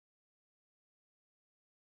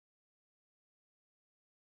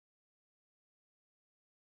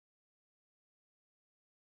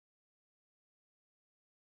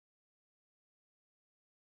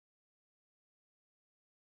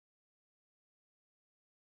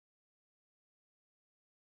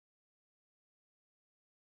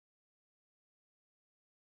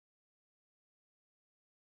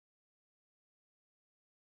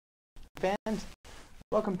fans.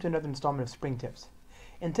 Welcome to another installment of Spring Tips.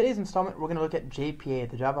 In today's installment, we're going to look at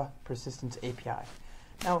JPA, the Java Persistence API.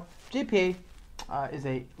 Now, JPA is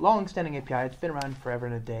a long-standing API. It's been around forever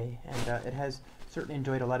and a day, and it has certainly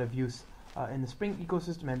enjoyed a lot of use in the Spring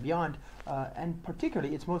ecosystem and beyond. And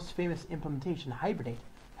particularly, its most famous implementation, Hibernate,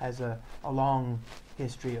 has a long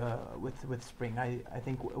history with Spring. I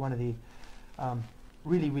think one of the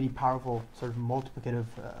really powerful sort of multiplicative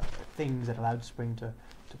things that allowed Spring to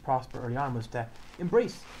prosper early on was to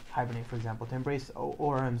embrace Hibernate, for example, to embrace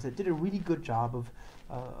ORMs that did a really good job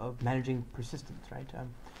of managing persistence, right?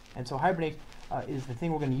 And so Hibernate is the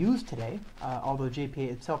thing we're going to use today, although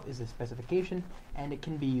JPA itself is a specification, and it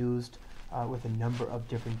can be used with a number of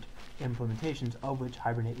different implementations, of which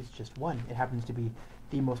Hibernate is just one. It happens to be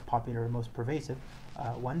the most popular and most pervasive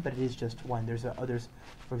one, but it is just one. There's others,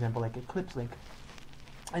 for example, like Eclipse Link.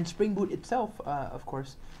 And Spring Boot itself, of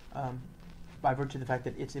course, by virtue of the fact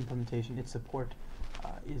that its implementation, its support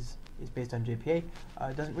is based on JPA,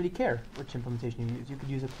 doesn't really care which implementation you use. You could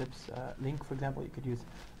use Eclipse Link, for example. You could use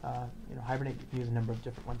Hibernate. You can use a number of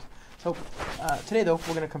different ones. So today, though,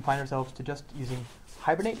 we're going to confine ourselves to just using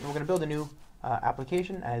Hibernate, and we're going to build a new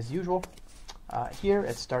application as usual here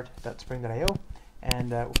at start.spring.io,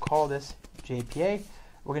 and we'll call this JPA.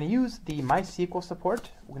 We're going to use the MySQL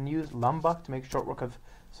support. We're going to use Lumbuck to make short work of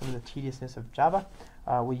some of the tediousness of Java.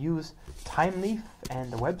 We'll use Timeleaf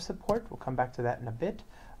and the web support. We'll come back to that in a bit.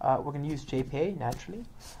 We're going to use JPA, naturally.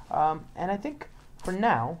 And I think for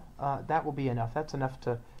now, that will be enough. That's enough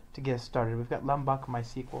to get us started. We've got Lumbuck,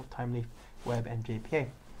 MySQL, Timeleaf, web, and JPA.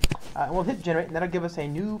 And we'll hit generate, and that'll give us a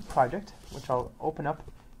new project, which I'll open up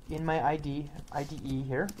in my IDE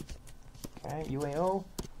here. Okay, UAO,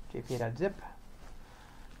 jpa.zip.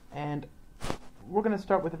 And we're going to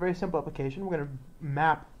start with a very simple application. We're going to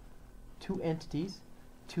map two entities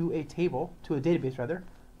to a table, to a database rather,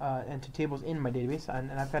 and to tables in my database.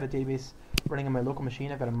 And I've got a database running on my local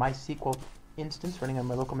machine. I've got a MySQL instance running on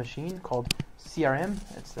my local machine called CRM.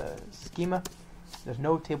 It's a schema. There's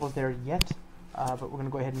no tables there yet, but we're going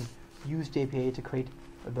to go ahead and use JPA to create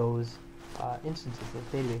those instances, those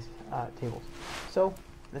database tables. So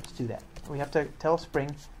let's do that. We have to tell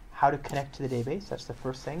Spring how to connect to the database. That's the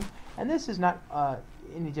first thing. And this is not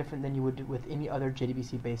any different than you would do with any other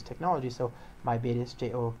JDBC-based technology. So MyBetis,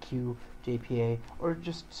 JOQ, JPA, or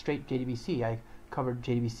just straight JDBC. I covered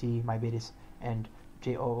JDBC, MyBetis, and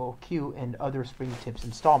JOQ and other Spring Tips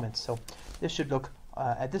installments. So this should look,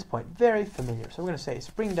 at this point, very familiar. So we're going to say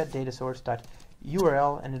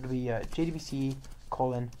spring.datasource.url, and it'll be JDBC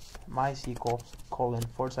 :MySQL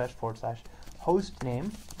 / host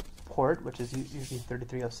name, port, which is usually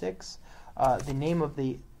 3306, the name of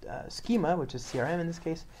the schema, which is CRM in this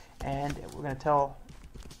case, and we're going to tell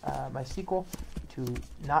MySQL to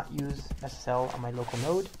not use SSL on my local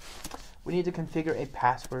node. We need to configure a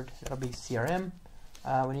password, that'll be CRM.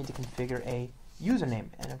 We need to configure a username,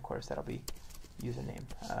 and of course that'll be username,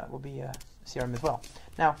 will be CRM as well.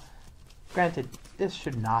 Now, granted, this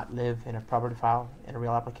should not live in a property file in a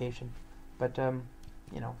real application, but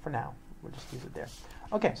for now, we'll just use it there.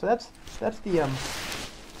 Okay, so that's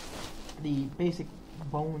the basic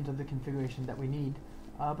bones of the configuration that we need.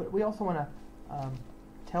 But we also want to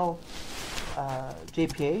tell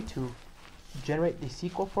JPA to generate the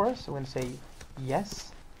SQL for us. So we're going to say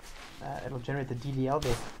yes. It'll generate the DDL,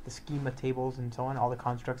 the schema tables and so on, all the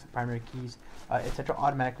constructs, the primary keys, etc.,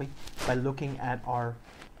 automatically by looking at our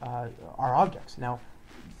objects. Now,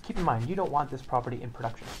 keep in mind, you don't want this property in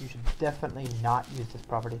production. You should definitely not use this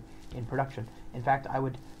property in production. In fact, I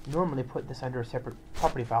would normally put this under a separate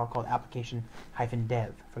property file called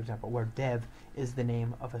application-dev, for example, where dev is the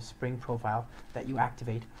name of a Spring profile that you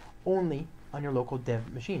activate only on your local dev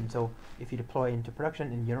machine. So if you deploy into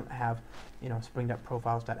production and you don't have,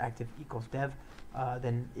 spring.profiles.active equals dev,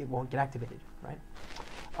 then it won't get activated, right?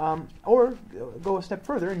 Or go a step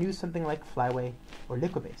further and use something like Flyway or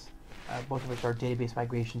Liquibase, both of which are database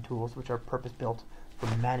migration tools which are purpose-built for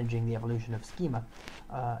managing the evolution of schema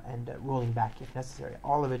and rolling back if necessary.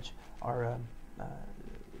 All of which are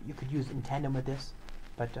you could use in tandem with this,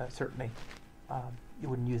 but certainly you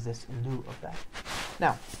wouldn't use this in lieu of that.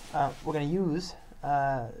 Now, we're going to use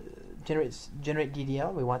generate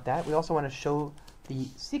DDL. We want that. We also want to show the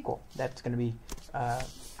SQL that's going to be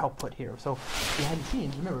output here. So behind the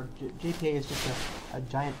scenes, remember, JPA is just a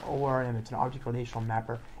giant ORM. It's an object relational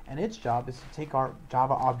mapper, and its job is to take our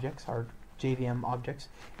Java objects, our JVM objects,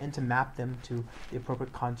 and to map them to the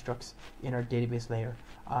appropriate constructs in our database layer.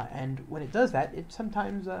 And when it does that, it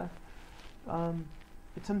sometimes does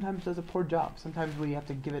a poor job. Sometimes we have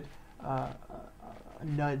to give it a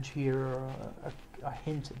nudge here, or a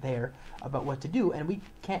hint there about what to do, and we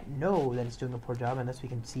can't know that it's doing a poor job unless we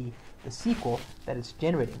can see the SQL that it's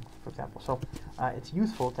generating, for example. So it's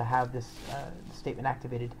useful to have this statement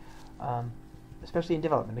activated, especially in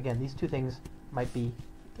development. Again, these two things might be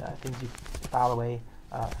things you file away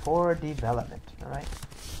for development.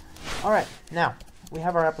 All right. Now we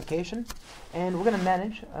have our application, and we're going to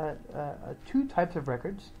manage two types of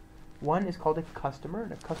records. One is called a customer,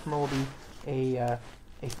 and a customer will be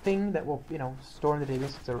a thing that will store in the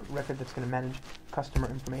database. It's a record that's going to manage customer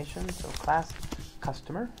information. So class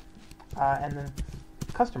customer, and then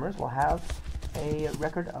customers will have a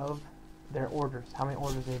record of their orders, how many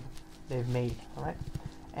orders they've made. All right,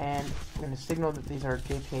 and we're going to signal that these are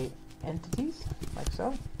JPA entities, like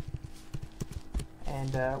so,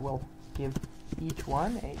 and we'll give each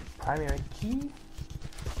one a primary key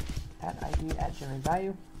at ID at generated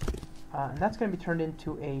value, and that's going to be turned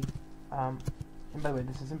into a and by the way,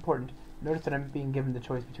 this is important. Notice that I'm being given the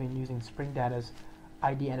choice between using Spring Data's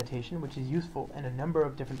ID annotation, which is useful in a number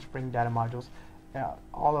of different Spring Data modules,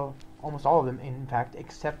 almost all of them, in fact,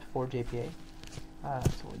 except for JPA.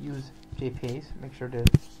 So we'll use JPAs. Make sure to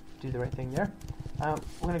do the right thing there.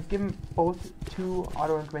 We're going to give them both two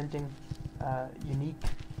auto-incrementing unique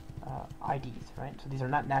IDs, right? So these are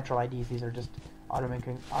not natural IDs. These are just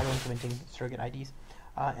auto-incrementing surrogate IDs.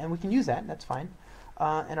 And we can use that. That's fine.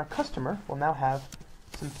 And our customer will now have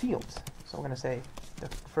some fields. So we're going to say the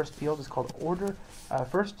first field is called order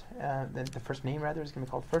first. Then the first name rather is going to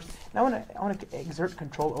be called first. Now I want to exert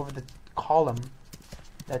control over the column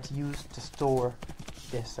that's used to store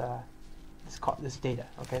this this data.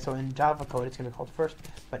 Okay, so in Java code it's going to be called first,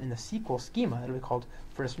 but in the SQL schema it'll be called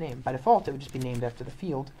first name. By default it would just be named after the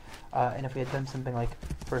field, and if we had done something like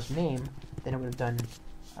first name, then it would have done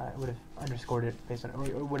it would have underscored it based on, or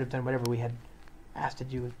it would have done whatever we had asked it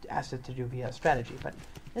to do via strategy. But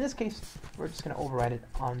in this case, we're just going to override it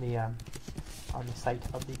on the site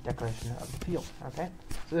of the declaration of the field. Okay,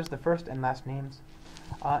 so there's the first and last names,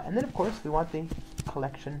 and then of course we want the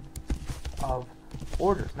collection of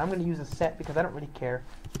orders. And I'm going to use a set because I don't really care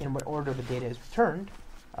in what order the data is returned,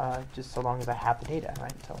 just so long as I have the data,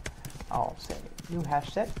 right? So I'll say new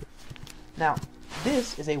hash set. Now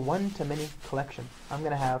this is a one-to-many collection. I'm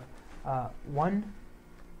going to have one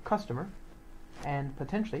customer and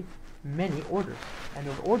potentially many orders. And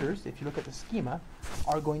those orders, if you look at the schema,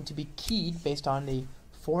 are going to be keyed based on the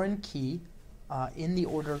foreign key in the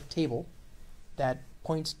order table that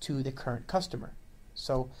points to the current customer.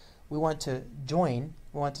 So we want to join,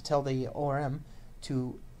 we want to tell the ORM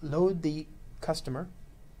to load the customer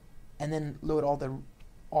and then load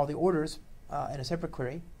all the orders in a separate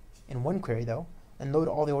query, in one query though, and load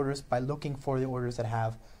all the orders by looking for the orders that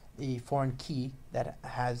have the foreign key that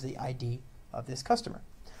has the ID of this customer.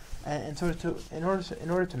 And so in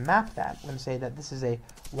order to map that, we're going to say that this is a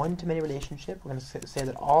one-to-many relationship. We're going to say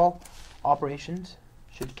that all operations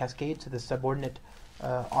should cascade to the subordinate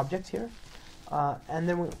objects here. And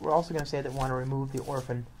then we're also going to say that we want to remove the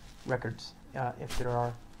orphan records if there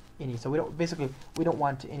are any. So we don't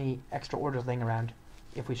want any extra orders laying around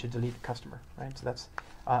if we should delete the customer, right? So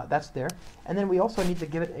that's there. And then we also need to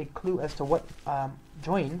give it a clue as to what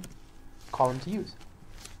join column to use.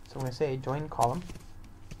 So we're going to say join column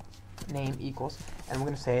name equals, and we're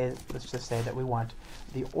going to say, let's just say that we want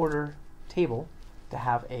the order table to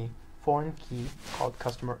have a foreign key called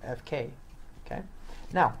customer FK. Okay.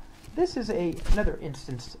 Now this is another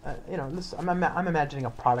instance. I'm imagining a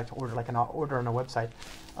product order, like an order on a website,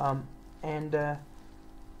 and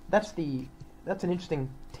that's an interesting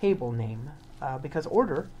table name because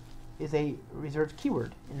order is a reserved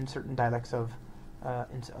keyword in certain dialects of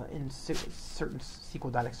in certain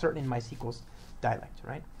SQL dialects, certainly in MySQL's dialect,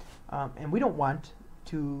 right? And we don't want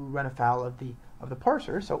to run afoul of the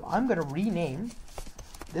parser, so I'm going to rename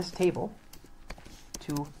this table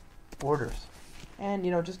to orders. And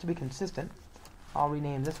just to be consistent, I'll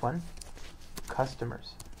rename this one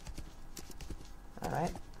customers. All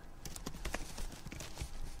right.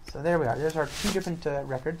 So there we are. There's our two different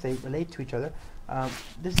records. They relate to each other.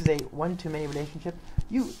 This is a one-to-many relationship.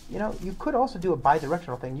 You could also do a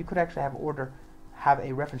bidirectional thing. You could actually have order have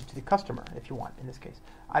a reference to the customer if you want. In this case,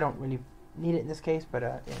 I don't really need it in this case, but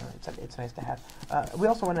it's nice to have. We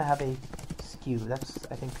also want to have a SKU. That's,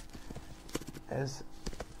 I think, as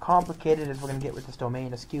complicated as we're going to get with this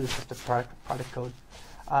domain. A SKU is just a product code.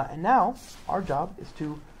 And now our job is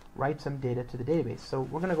to write some data to the database. So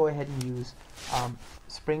we're going to go ahead and use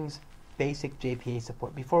Spring's basic JPA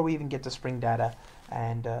support. Before we even get to Spring Data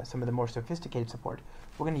and some of the more sophisticated support,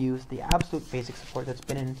 we're going to use the absolute basic support that's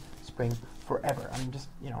been in Spring forever. I mean, just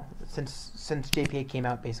since JPA came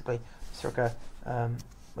out, basically, circa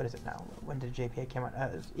what is it now? When did JPA came out?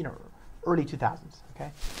 Early 2000s.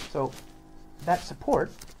 Okay, so that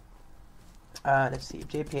support. Let's see,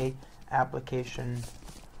 JPA application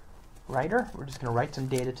writer. We're just going to write some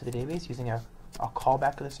data to the database using a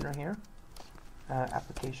callback listener here.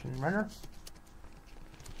 Application runner,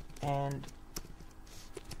 and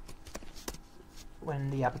when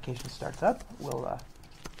the application starts up, we'll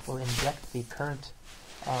inject the current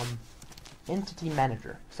entity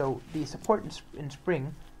manager. So the support in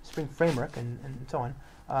Spring Framework and so on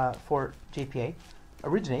for JPA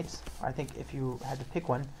originates, I think if you had to pick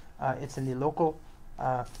one, it's in the local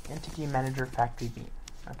entity manager factory bean.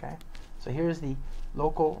 Okay, so here's the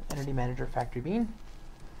local entity manager factory bean,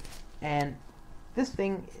 and this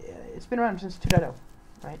thing, it's been around since 2.0,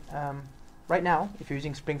 right? Right now, if you're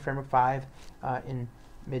using Spring Framework 5 in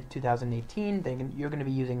mid-2018, then you're going to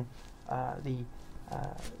be using the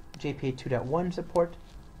JPA 2.1 support.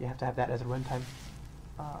 You have to have that as a runtime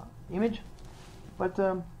image. But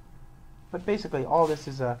basically, all this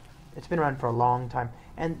is it's been around for a long time.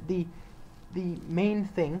 And the main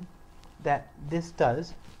thing that this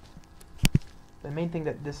does,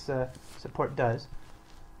 support does,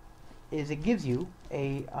 is it gives you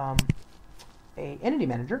a entity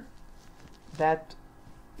manager that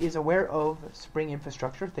is aware of Spring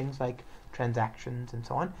infrastructure, things like transactions and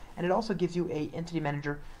so on, and it also gives you a entity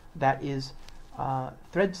manager that is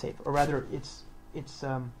thread safe, or rather, it's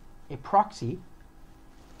a proxy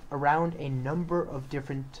around a number of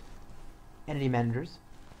different entity managers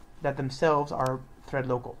that themselves are thread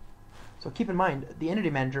local. So keep in mind, the entity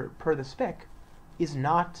manager per the spec is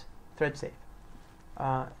not thread safe.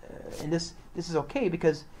 And this is okay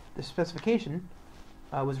because the specification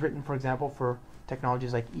was written, for example, for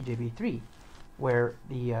technologies like EJB3, where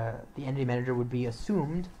the entity manager would be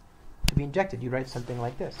assumed to be injected. You write something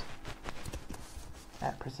like this: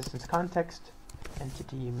 at persistence context,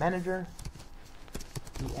 entity manager,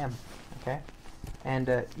 EM. Okay,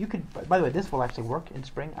 and you could. By the way, this will actually work in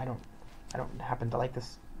Spring. I don't happen to like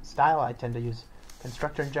this style. I tend to use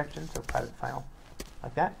constructor injection, so private final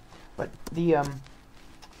like that. But the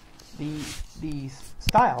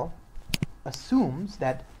style assumes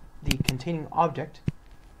that the containing object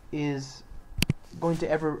is going to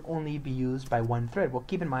ever only be used by one thread. Well,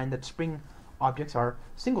 keep in mind that Spring objects are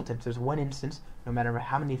singletons. There's one instance no matter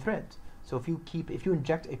how many threads. So if you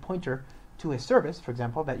inject a pointer to a service, for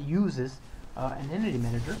example, that uses an entity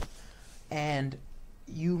manager, and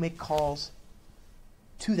you make calls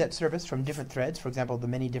to that service from different threads, for example, the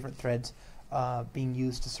many different threads being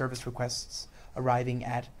used to service requests arriving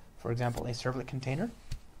at, for example, a servlet container.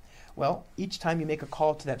 Well, each time you make a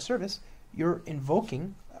call to that service, you're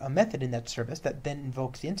invoking a method in that service that then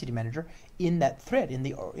invokes the entity manager in that thread, in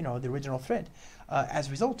the the original thread. As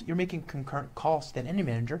a result, you're making concurrent calls to that entity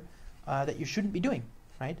manager that you shouldn't be doing,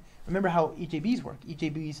 right? Remember how EJBs work.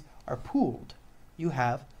 EJBs are pooled. You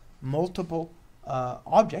have multiple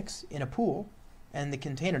objects in a pool, and the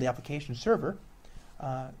container, the application server,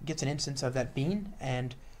 gets an instance of that bean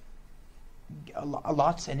and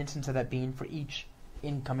allots an instance of that bean for each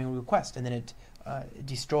incoming request, and then it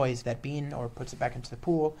destroys that bean or puts it back into the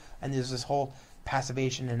pool, and there's this whole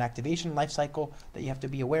passivation and activation life cycle that you have to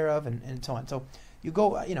be aware of, and so on. So you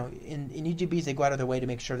go, in EJBs, they go out of their way to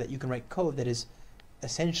make sure that you can write code that is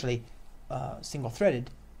essentially single-threaded,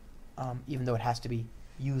 even though it has to be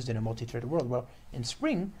used in a multi-threaded world. Well, in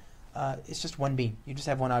Spring, it's just one bean. You just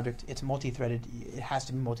have one object. It's multi-threaded. It has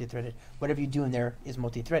to be multi-threaded. Whatever you do in there is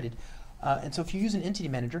multi-threaded. And so if you use an entity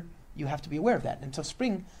manager, you have to be aware of that. And so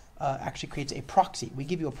Spring actually creates a proxy. We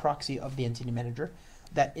give you a proxy of the entity manager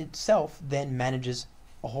that itself then manages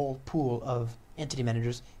a whole pool of entity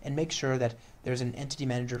managers and makes sure that there's an entity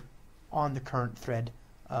manager on the current thread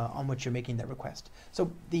on which you're making that request.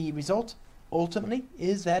 So the result ultimately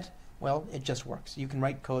is that, well, it just works. You can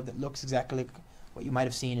write code that looks exactly like what you might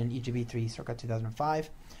have seen in EJB3 circa 2005,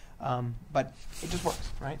 but it just works,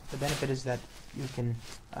 right? The benefit is that you can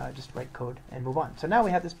just write code and move on. So now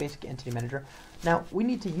we have this basic entity manager. Now we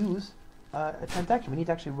need to use a transaction. We need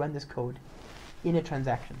to actually run this code in a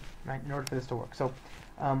transaction, right, in order for this to work. So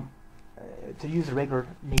to use a regular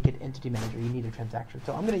naked entity manager, you need a transaction.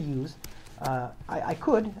 So I'm going to use, I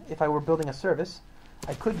could, if I were building a service,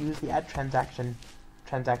 I could use the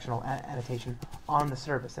transactional annotation on the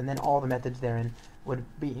service, and then all the methods therein would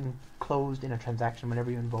be enclosed in a transaction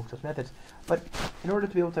whenever you invoke those methods. But in order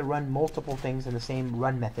to be able to run multiple things in the same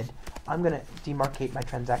run method, I'm going to demarcate my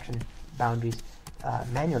transaction boundaries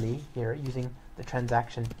manually here using the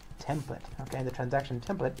transaction template. Okay, the transaction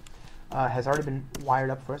template has already been wired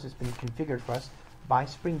up for us. It's been configured for us by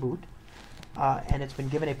Spring Boot, and it's been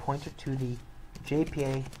given a pointer to the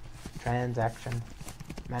JPA transaction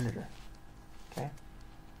manager. Okay,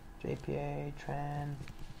 JPA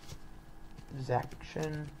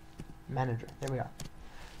transaction manager. There we are.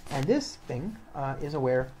 And this thing is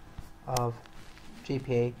aware of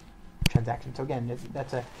JPA transactions. So again,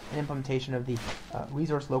 that's an implementation of the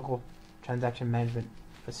resource local transaction management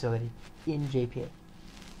facility in JPA.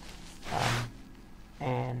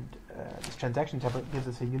 This transaction template gives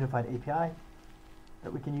us a unified API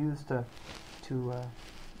that we can use to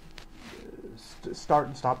start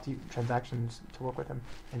and stop the transactions, to work with them,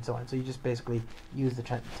 and so on. So you just basically use the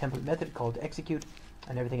template method called execute,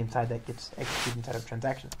 and everything inside that gets executed inside of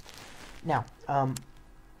transaction. Now,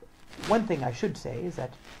 one thing I should say is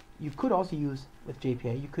that you could also use, with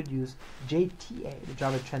JPA, you could use JTA, the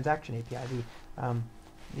Java Transaction API,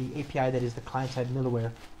 the API that is the client-side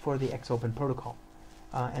middleware for the XOpen protocol.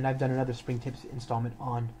 And I've done another Spring Tips installment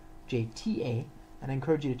on JTA, and I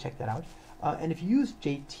encourage you to check that out. And if you use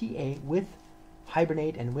JTA with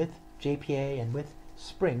Hibernate and with JPA and with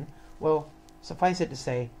Spring, well, suffice it to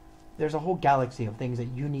say, there's a whole galaxy of things that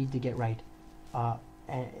you need to get right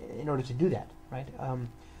in order to do that, right?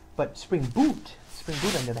 But Spring Boot,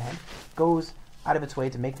 on the other hand, goes out of its way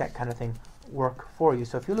to make that kind of thing work for you.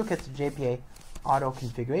 So if you look at the JPA auto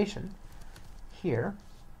configuration here,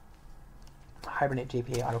 Hibernate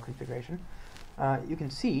JPA auto configuration, you can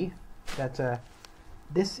see that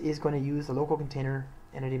this is going to use the local container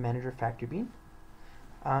entity manager factory bean,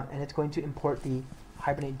 and it's going to import the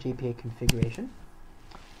Hibernate JPA configuration.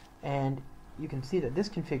 And you can see that this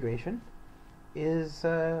configuration is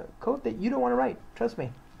code that you don't want to write. Trust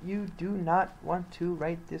me, you do not want to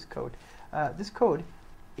write this code. This code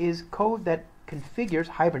is code that configures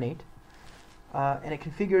Hibernate, and it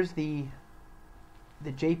configures it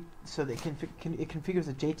configures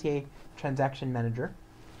the JTA transaction manager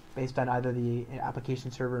based on either the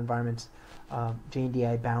application server environment's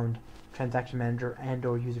JNDI bound transaction manager and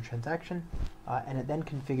or user transaction, and it then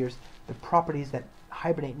configures the properties that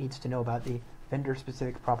Hibernate needs to know about, the vendor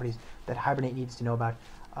specific properties that Hibernate needs to know about,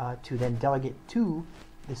 to then delegate to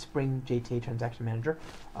the Spring JTA transaction manager,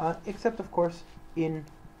 except of course in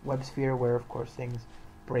WebSphere, where of course things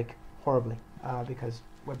break horribly because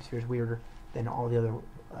WebSphere is weirder than all the other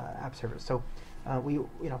app servers. So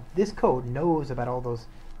this code knows about all those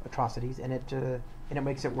atrocities, and it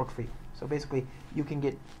makes it work for you. So basically, you can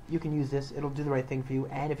use this. It'll do the right thing for you.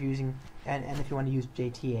 And if you're using and if you want to use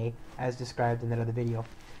JTA as described in that other video,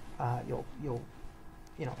 it'll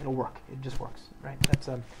work. It just works, right?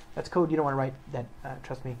 That's code you don't want to write. That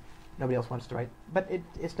trust me, nobody else wants to write. But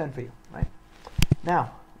it's done for you, right?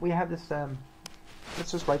 Now we have this.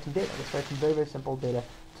 Let's just write some data. Let's write some very, very simple data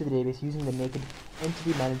to the database using the naked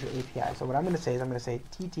entity manager API. So what I'm going to say is I'm going to say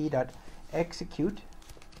tt.execute,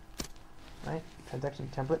 right, transaction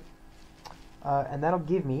template, and that'll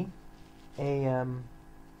give me a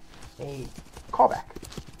callback,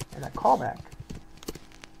 and that callback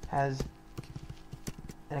has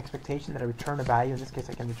an expectation that I return a value. In this case,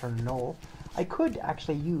 I can return null. I could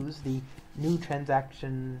actually use the new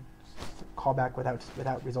transaction callback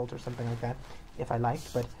without result or something like that if I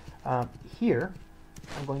liked, but here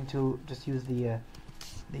I'm going to just use the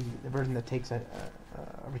version that takes a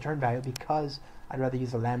return value, because I'd rather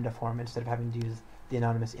use a lambda form instead of having to use the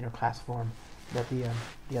anonymous inner class form that the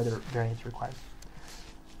other variant requires.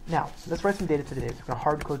 Now let's write some data to the database. We're going to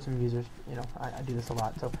hard code some users. I do this a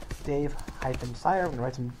lot. So Dave-Sire, I'm going to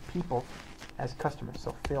write some people as customers.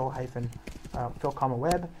 So Phil, comma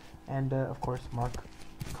web, and of course Mark,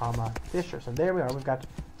 comma Fisher. So there we are. We've got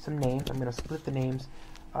some names. I'm going to split the names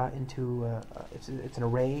into it's an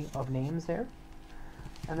array of names there,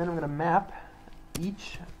 and then I'm going to map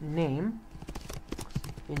each name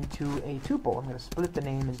into a tuple. I'm going to split the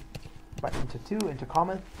name into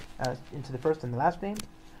comma, into the first and the last name,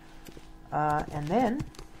 and then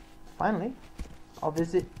finally I'll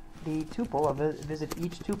visit the tuple. I'll visit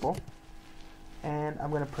each tuple, and I'm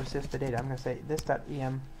going to persist the data. I'm going to say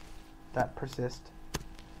this.em.persist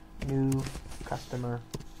new customer.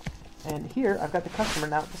 And here I've got the customer.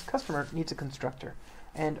 Now this customer needs a constructor,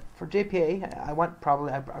 and for JPA I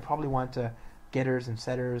probably want getters and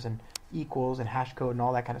setters and equals and hash code and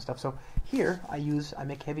all that kind of stuff. So here I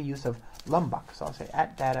make heavy use of lumbuck. So I'll say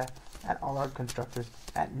 @data @allarg constructors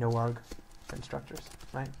 @noarg constructors,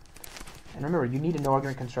 right? And remember, you need a no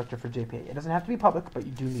argument constructor for JPA. It doesn't have to be public, but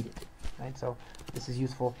you do need it, right? So this is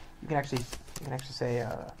useful. You can actually say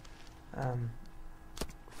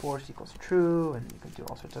force equals true, and you can do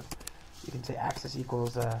all sorts of. You can say access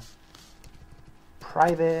equals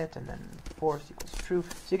private, and then force equals true.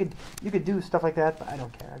 So you could do stuff like that, but I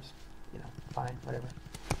don't care. I just fine, whatever.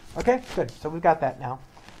 Okay, good. So we've got that now,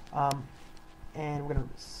 and we're gonna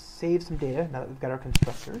save some data now that we've got our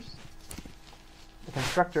constructors. The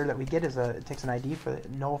constructor that we get is it takes an ID for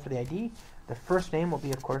null for the ID. The first name will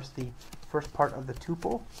be, of course, the first part of the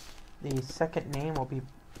tuple. The second name will be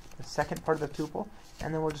the second part of the tuple,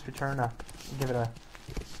 and then we'll just return give it a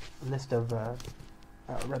list of,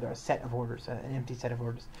 rather a set of orders, an empty set of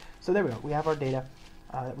orders. So there we go. We have our data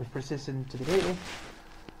that we've persisted into the database.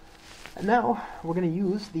 And now we're going to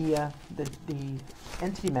use the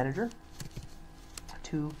entity manager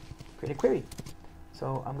to create a query.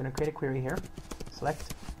 So I'm going to create a query here.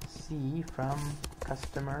 Select C from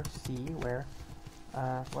customer C, where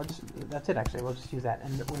well, that's it actually. We'll just use that,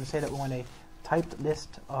 and we're going to say that we want a typed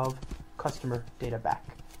list of customer data back.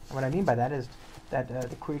 And what I mean by that is that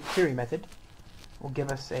the query method will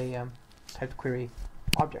give us a typed query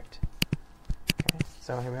object. Okay,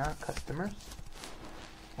 so here we are, customers.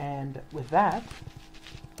 And with that,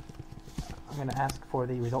 I'm going to ask for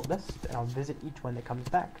the result list, and I'll visit each one that comes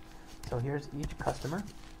back. So here's each customer,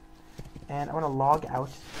 and I want to log out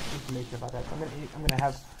information about that. So I'm going to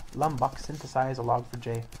have lumbuck synthesize a log for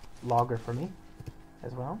J logger for me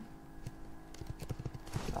as well.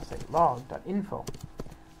 I'll say log.info.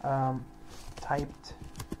 Typed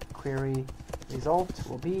query result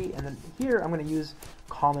will be, and then here I'm going to use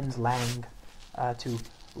commons lang to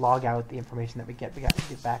log out the information that we get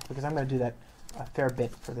back, because I'm going to do that a fair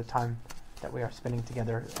bit for the time that we are spending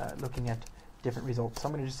together looking at different results. So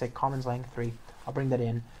I'm going to just say commons lang 3. I'll bring that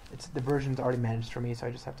in. The version's already managed for me, so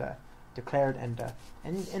I just have to declare it and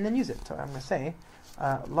then use it. So I'm going to say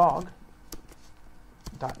log.info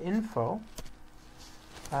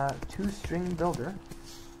toString builder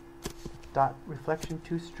dot reflection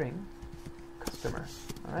toString customer.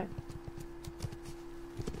 All right.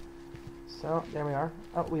 So there we are.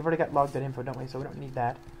 Oh, we've already got log.info, don't we? So we don't need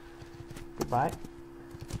that. Goodbye.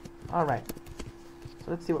 All right. So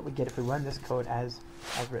let's see what we get if we run this code as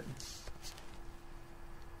written.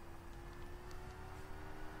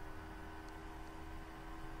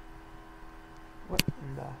 What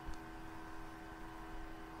in the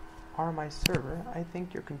my server? I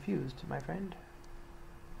think you're confused, my friend.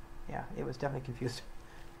 Yeah, it was definitely confused.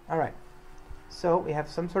 All right. So we have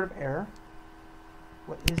some sort of error.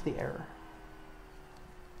 What is the error?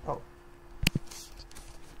 Oh.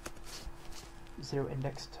 0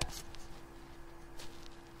 indexed.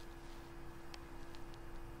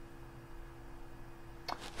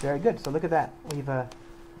 Very good. So look at that. We've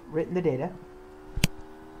written the data.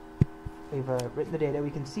 We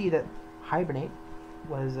can see that Hibernate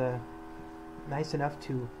was nice enough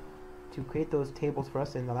to create those tables for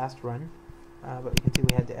us in the last run. But we can see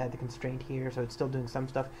we had to add the constraint here, so it's still doing some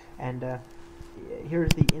stuff. And here's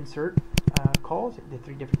the insert calls, the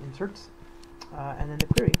 3 different inserts, and then the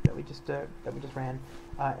query that we just ran.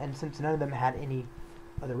 And since none of them had any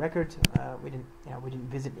other records, we didn't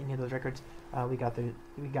visit any of those records. We got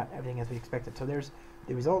everything as we expected. So there's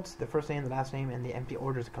the results, the first name, the last name, and the empty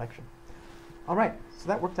orders collection. All right, so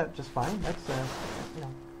that worked out just fine. That's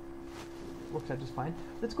works out just fine.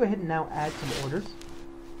 Let's go ahead and now add some orders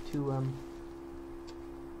to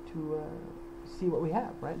see what we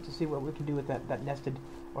have, right? To see what we can do with that nested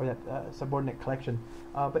or that subordinate collection.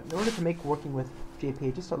 But in order to make working with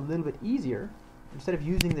JPA just a little bit easier, instead of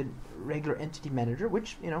using the regular entity manager,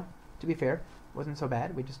 which, to be fair, wasn't so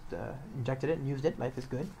bad. We just injected it and used it. Life is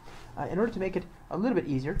good. In order to make it a little bit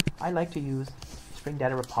easier, I like to use Spring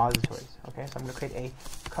Data repositories. Okay, so I'm going to create a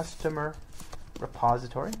customer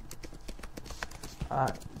repository.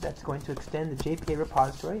 That's going to extend the JPA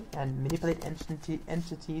repository and manipulate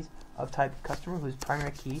entities of type customer whose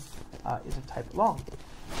primary key is of type long.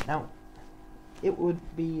 Now, it would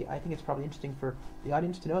be, I think it's probably interesting for the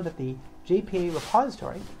audience to know that the JPA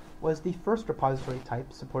repository was the first repository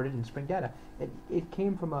type supported in Spring Data. It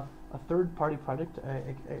came from a third-party project,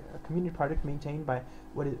 a community project maintained by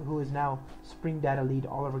who is now Spring Data lead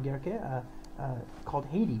Oliver Gerke, called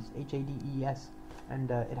Hades, H-A-D-E-S, and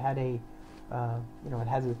it had a it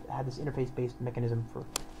had this interface-based mechanism for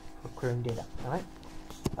querying data. All right,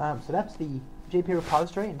 so that's the JPA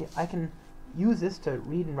repository, and I can use this to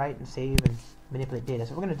read and write and save and manipulate data.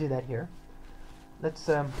 So we're going to do that here. Let's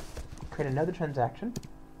create another transaction.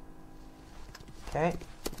 Okay,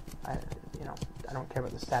 I don't care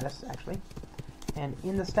about the status actually. And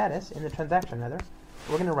in the status, in the transaction rather,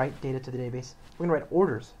 we're going to write data to the database. We're going to write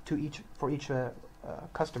orders to each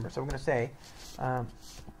customer. So we're going to say,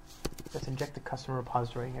 let's inject the customer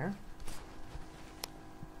repository here.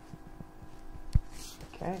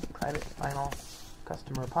 Okay, private final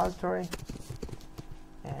customer repository,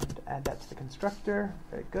 and add that to the constructor.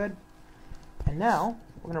 Very good. And now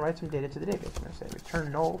we're going to write some data to the database. We're going to say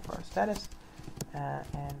return null for our status,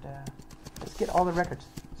 and let's get all the records.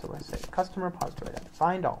 So we're going to say customer repository,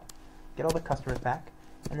 find all, get all the customers back,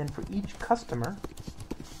 and then for each customer,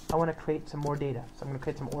 I want to create some more data. So I'm going to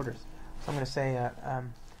create some orders. So I'm going to say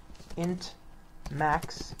int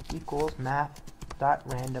max equals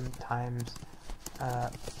math.random times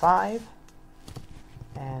 5,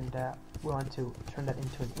 and we want to turn that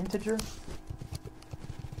into an integer,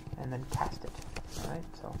 and then cast it. All right,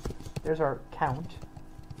 so there's our count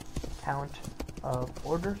of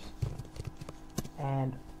orders,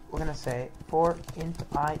 and we're going to say for int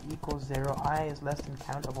I equals 0, I is less than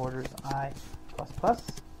count of orders I plus plus,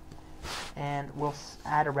 and we'll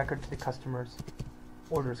add a record to the customer's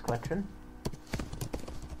orders collection,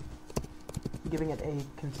 giving it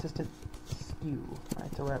a consistent skew.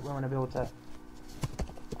 Right, so we want to be able to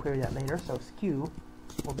query that later. So skew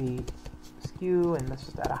will be skew, and let's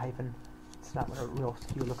just add a hyphen. It's not what a real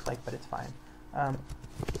skew looks like, but it's fine.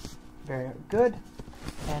 Very good.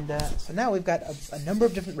 And so now we've got a number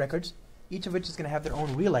of different records, each of which is going to have their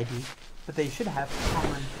own real ID, but they should have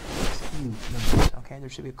common skew numbers. Okay, there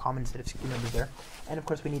should be a common set of skew numbers there. And of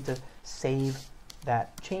course, we need to save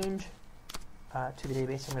that change to the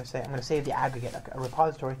database. I'm going to save the aggregate. A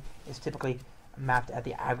repository is typically mapped at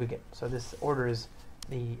the aggregate. So this order is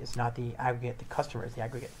not the aggregate. The customer is the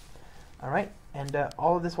aggregate. All right, and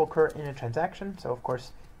all of this will occur in a transaction. So of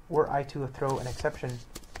course, were I to throw an exception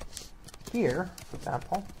here, for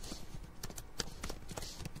example,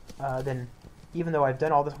 then even though I've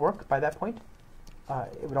done all this work by that point,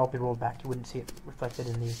 it would all be rolled back. You wouldn't see it reflected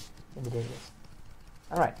in the database.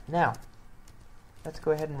 All right, now let's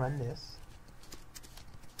go ahead and run this.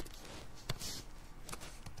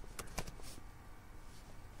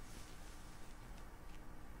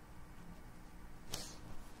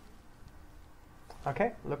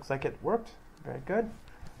 Okay, looks like it worked. Very good.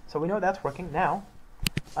 So we know that's working. Now,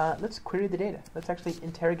 let's query the data. Let's actually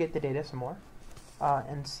interrogate the data some more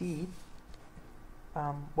and see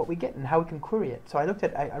what we get and how we can query it. So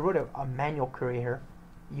I wrote a manual query here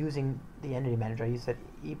using the entity manager. I said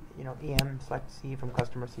em select C from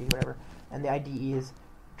customer C, whatever, and the IDE is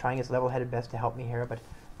trying its level-headed best to help me here. But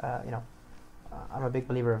I'm a big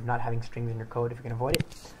believer of not having strings in your code if you can avoid it.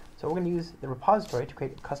 So we're going to use the repository to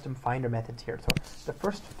create custom finder methods here. So the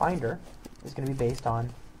first finder is going to be based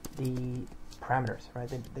on the parameters, right?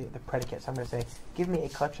 The predicate. So I'm going to say, give me a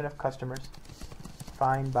collection of customers,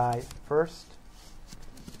 find by first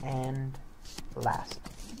and last,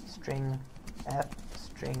 string F,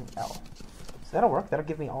 string L. So that'll work. That'll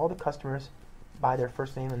give me all the customers by their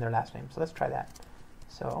first name and their last name. So let's try that.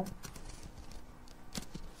 So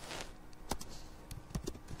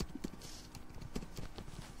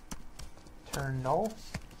turn null,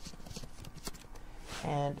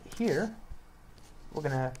 and here we're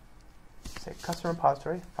going to say customer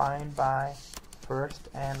repository find by first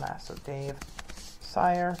and last. So Dave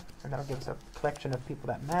Sire, and that'll give us a collection of people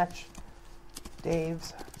that match.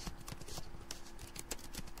 Dave,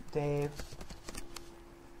 and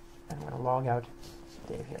I'm going to log out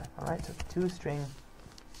Dave here. All right, so toString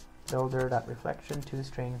builder.reflection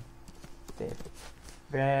toString Dave.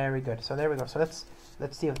 Very good. So there we go. So let's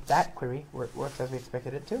see if that query works as we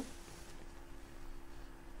expected it to.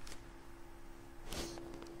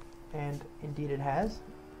 And indeed it has.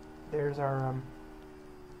 There's our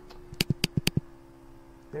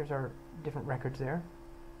different records there.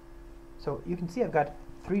 So you can see I've got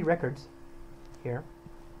 3 records here.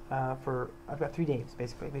 I've got 3 Daves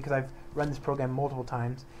basically, because I've run this program multiple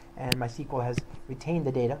times and my SQL has retained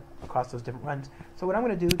the data across those different runs. So what I'm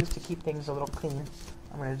going to do, just to keep things a little clean,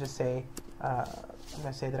 I'm going to just say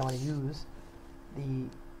that I want to use the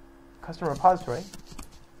customer repository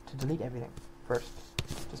to delete everything first,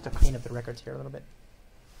 just to clean up the records here a little bit.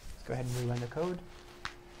 Let's go ahead and rerun the code.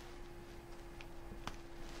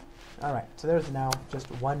 All right, so there's now just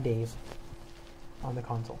 1 Dave on the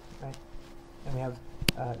console, right? And we have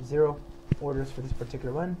 0 orders for this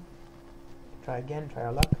particular run. Try again, try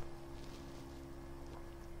our luck.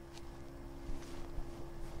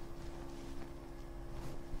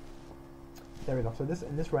 There we go. So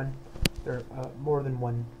in this run, there are more than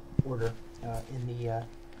 1 order in the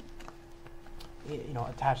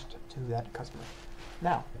attached to that customer.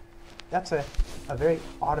 Now, that's a very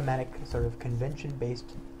automatic sort of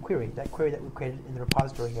convention-based query. That query that we created in the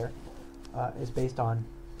repository here is based on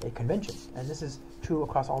a convention, and this is true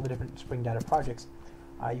across all the different Spring Data projects.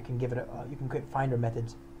 You can give it you can create finder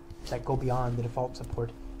methods that go beyond the default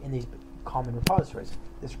support in these common repositories.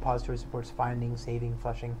 This repository supports finding, saving,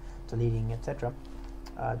 flushing, deleting, etc.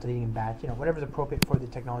 Deleting in batch, whatever's appropriate for the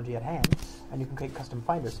technology at hand, and you can create custom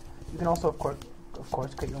finders. You can also, of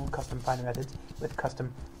course, create your own custom finder methods with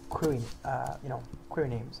custom querying, query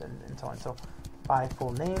names and so on. So by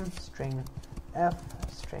full name, string F,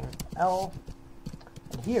 string L,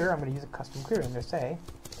 and here I'm going to use a custom query. I'm going to say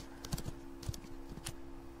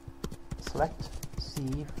select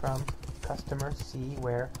C from customer C,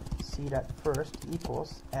 where C.first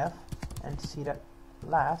equals F and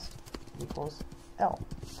C.last equals L.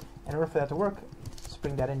 In order for that to work,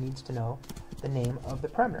 Spring Data needs to know the name of the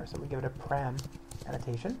parameter. So we give it a param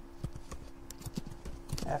annotation,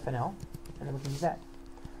 F and L, and then we can use that.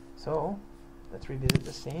 So let's revisit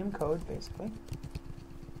the same code basically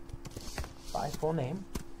by full name.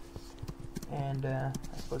 And I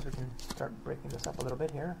suppose we can start breaking this up a little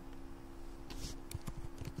bit here.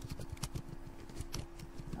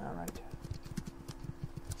 All right.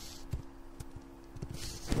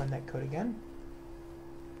 Run that code again.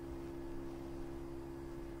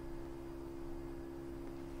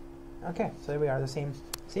 Okay, so there we are, the same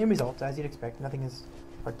results as you'd expect. Nothing is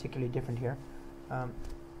particularly different here.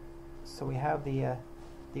 So we have the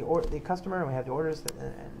customer, and we have the orders,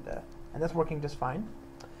 and that's working just fine.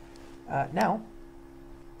 Now,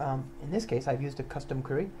 in this case, I've used a custom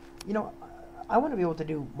query. You know, I want to be able to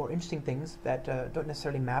do more interesting things that don't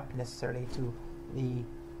necessarily map necessarily to the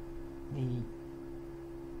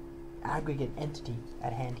aggregate entity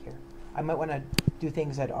at hand here. I might want to do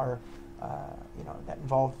things that are, you know, that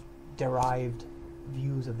involve derived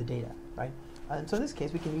views of the data, right? And so in this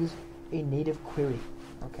case, we can use a native query.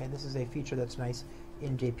 Okay, this is a feature that's nice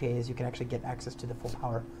in JPA, is you can actually get access to the full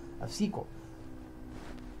power of SQL.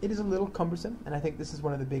 It is a little cumbersome, and I think this is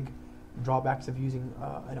one of the big drawbacks of using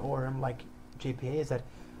an ORM like JPA, is that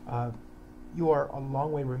you are a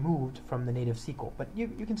long way removed from the native SQL, but you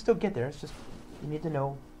can still get there. It's just you need to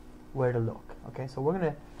know where to look. Okay, so we're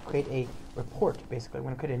going to create a report. Basically, we're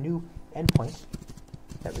going to create a new endpoint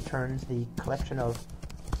that returns the collection of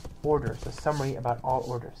orders, a summary about all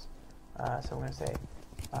orders. So we're going to say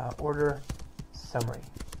order summary.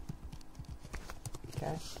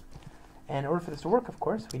 Okay, and in order for this to work, of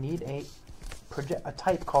course, we need a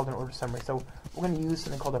type called an order summary. So we're going to use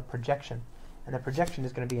something called a projection, and the projection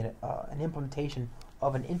is going to be an implementation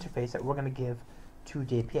of an interface that we're going to give to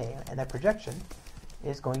JPA, and that projection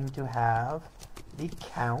is going to have the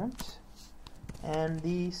count and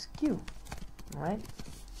the SKU, right?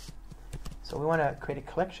 So we want to create a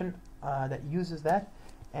collection that uses that,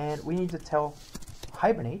 and we need to tell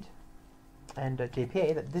Hibernate and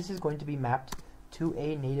JPA that this is going to be mapped to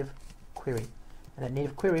a native query. And that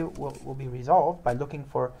native query will be resolved by looking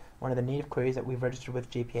for one of the native queries that we've registered with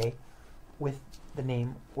JPA with the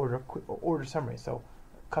name order summary, so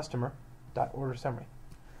customer.order summary.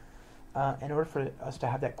 In order for us to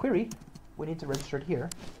have that query, we need to register it here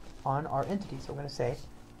on our entity. So we're going to say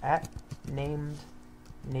at named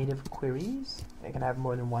native queries. It can have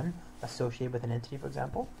more than one associated with an entity, for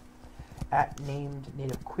example. At named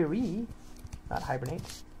native query, not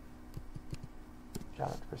Hibernate,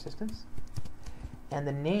 Java persistence. And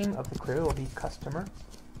the name of the query will be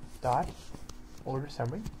customer.order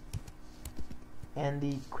summary. And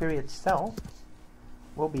the query itself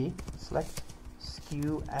will be select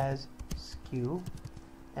SKU as SKU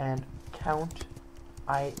and count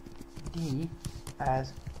ID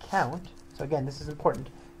as count. So again, this is important.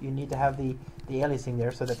 You need to have the aliasing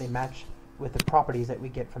there so that they match with the properties that we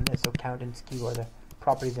get from this. So count and SKU are the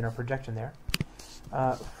properties in our projection there.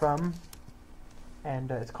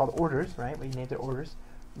 It's called orders, right? We named it orders.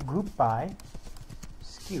 Group by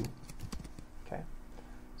SKU. Okay.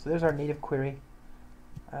 So there's our native query.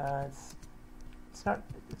 It's not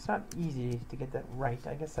easy to get that right.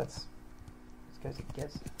 I guess that's as good as it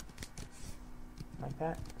gets. Like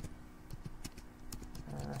that.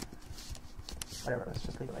 Whatever, let's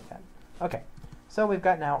just leave it like that. Okay, so we've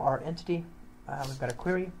got now our entity, we've got a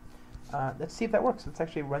query. Let's see if that works. Let's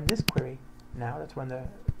actually run this query now. Let's run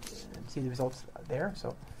see the results there.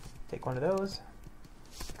 So take one of those,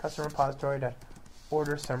 customer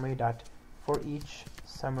repository.order summary. For each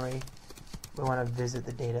summary, we want to visit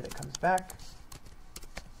the data that comes back.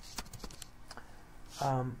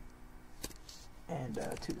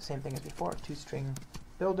 Same thing as before, toString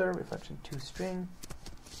builder, reflection toString,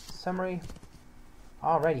 summary.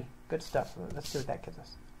 Alrighty, good stuff. Let's see what that gives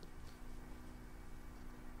us.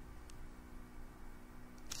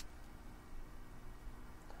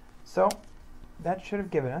 So that should have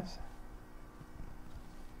given us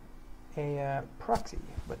a proxy,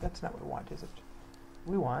 but that's not what we want, is it?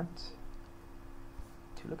 We want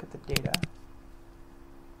to look at the data.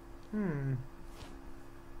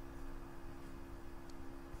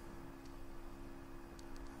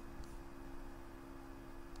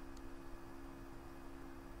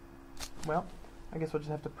 Well, I guess we'll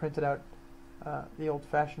just have to print it out the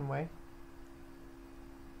old-fashioned way.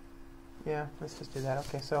 Yeah, let's just do that.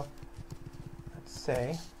 Okay, so let's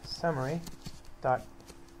say summary dot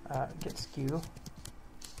get skew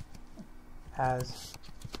has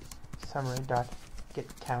summary dot get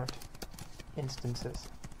count instances.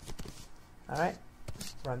 All right,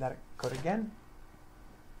 run that code again.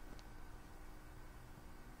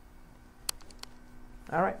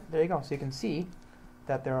 All right, there you go. So you can see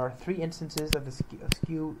that there are 3 instances of the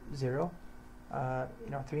skew 0,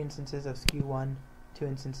 3 instances of skew 1, 2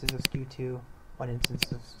 instances of skew 2, 1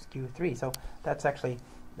 instance of skew 3. So that's actually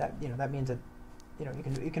that that means that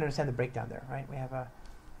you can understand the breakdown there, right? We have a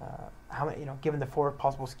how many given the 4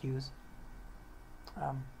 possible skews,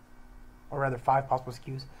 or rather 5 possible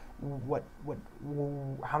skews,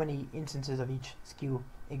 how many instances of each skew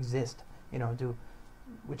exist?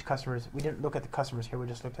 Which customers? We didn't look at the customers here. We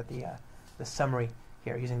just looked at the summary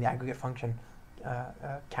here using the aggregate function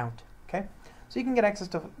count. Okay, so you can get access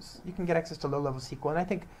to low-level SQL, and I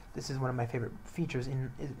think this is one of my favorite features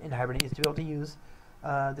in Hibernate, is to be able to use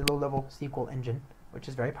the low-level SQL engine, which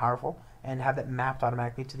is very powerful, and have that mapped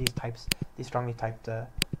automatically to these types, these strongly typed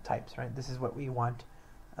types. Right, this is what we want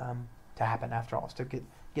to happen after all, is to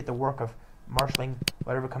get the work of marshalling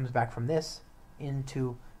whatever comes back from this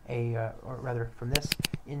into or rather from this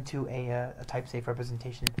into a type-safe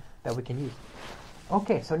representation that we can use.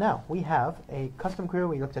 Okay, so now we have a custom query.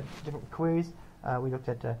 We looked at different queries. We looked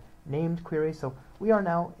at named queries. So we are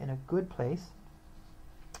now in a good place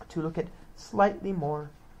to look at slightly more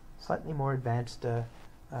advanced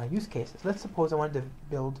use cases. Let's suppose I wanted to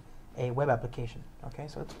build a web application. Okay,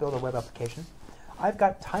 so let's build a web application. I've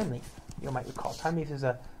got TimeLeaf. You might recall TimeLeaf is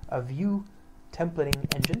a view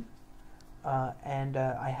templating engine. And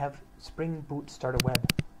I have Spring Boot Start a Web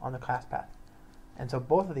on the class path. And so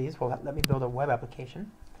both of these will let me build a web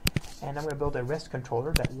application. And I'm going to build a REST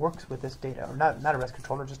controller that works with this data. Or not a REST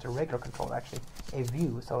controller, just a regular controller, actually. A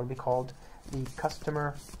view. So it'll be called the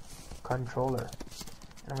customer controller.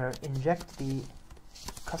 And I'm going to inject the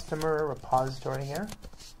customer repository here.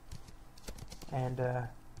 And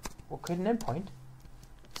we'll create an endpoint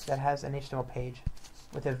that has an HTML page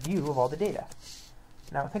with a view of all the data.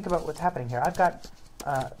 Now think about what's happening here. I've got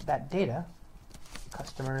that data,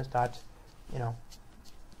 customers dot,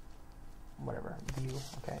 whatever, view,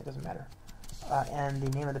 okay, it doesn't matter. And the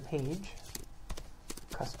name of the page,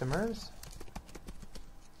 customers,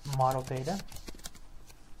 model data,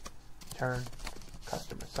 turn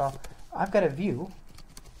customers. So I've got a view,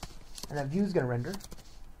 and that view is going to render.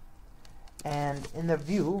 And in the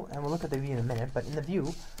view, and we'll look at the view in a minute, but in the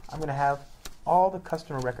view, I'm going to have all the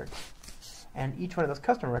customer records. And each one of those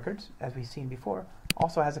customer records, as we've seen before,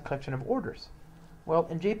 also has a collection of orders. Well,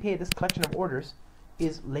 in JPA, this collection of orders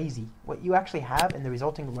is lazy. What you actually have in the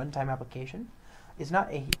resulting runtime application is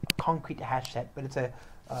not a concrete hash set, but it's a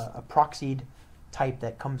proxied type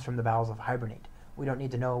that comes from the bowels of Hibernate. We don't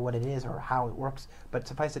need to know what it is or how it works, but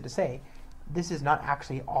suffice it to say, this is not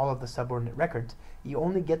actually all of the subordinate records. You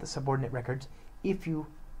only get the subordinate records if you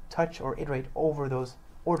touch or iterate over those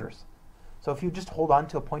orders. So if you just hold on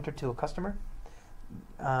to a pointer to a customer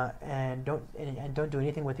and don't do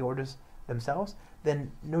anything with the orders themselves,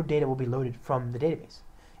 then no data will be loaded from the database.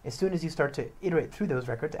 As soon as you start to iterate through those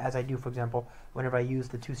records, as I do, for example, whenever I use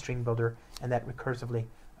the toString builder and that recursively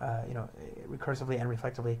and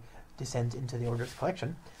reflectively descends into the orders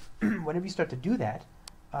collection, whenever you start to do that,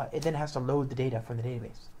 it then has to load the data from the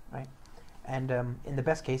database, right? And in the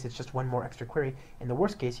best case, it's just one more extra query. In the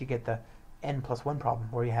worst case, you get the n+1 problem,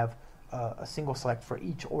 where you have a single select for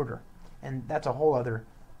each order, and that's a whole other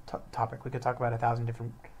topic. We could talk about 1,000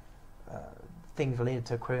 different things related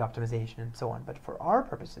to query optimization and so on. But for our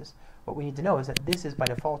purposes, what we need to know is that this is by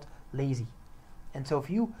default lazy. And so if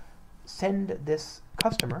you send this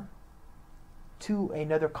customer to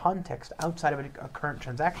another context outside of a current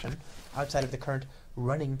transaction, outside of the current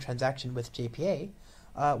running transaction with JPA,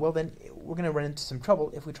 well then we're going to run into some trouble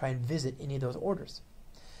if we try and visit any of those orders.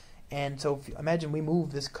 And so if you imagine we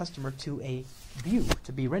move this customer to a view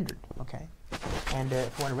to be rendered, okay? And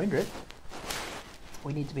if we want to render it,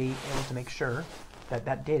 we need to be able to make sure that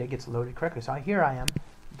that data gets loaded correctly. So here I am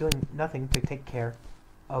doing nothing to take care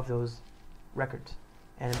of those records.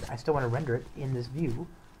 And I still want to render it in this view.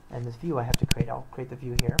 And this view I have to create. I'll create the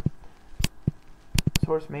view here.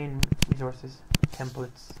 Source main resources,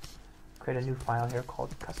 templates. Create a new file here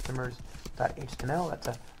called customers.html.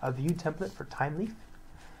 That's a view template for TimeLeaf.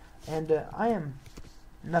 And I am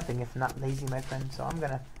nothing if not lazy, my friend. So I'm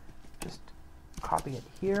going to just copy it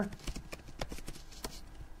here.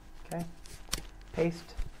 Okay.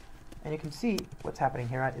 Paste. And you can see what's happening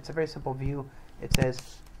here. It's a very simple view. It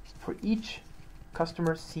says for each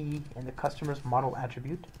customer C in the customer's model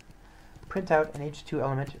attribute, print out an H2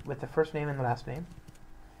 element with the first name and the last name,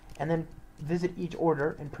 and then visit each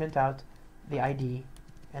order and print out the ID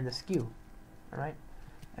and the SKU. All right,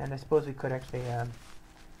 and I suppose we could actually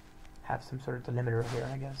have some sort of delimiter here.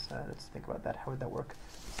 I guess let's think about that. How would that work?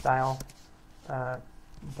 Style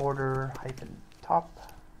border hyphen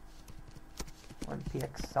top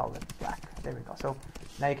 1px solid black. There we go. So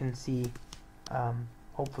now you can see,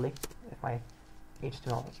 hopefully, if my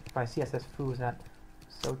HTML, if my CSS foo is not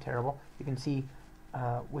so terrible, you can see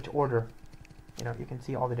which order. You can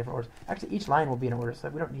see all the different orders. Actually, each line will be in order, so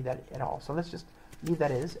we don't need that at all. So let's just leave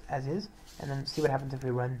that as is, and then see what happens if we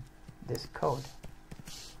run this code.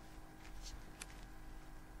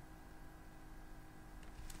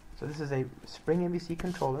 So this is a Spring MVC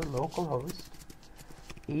controller, localhost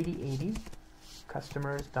 8080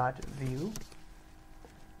 customers.view,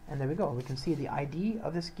 and there we go. We can see the ID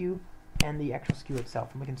of the SKU and the actual SKU itself,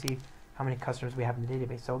 and we can see how many customers we have in the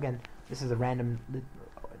database. So again, this is a random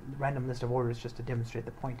list of orders just to demonstrate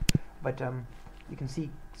the point. But you can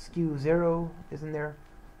see SKU 0 is in there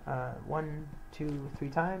 1, 2, 3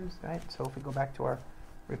 times, right? So if we go back to our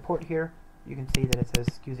report here, you can see that it says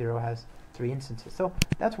SKU 0 has 3 instances. So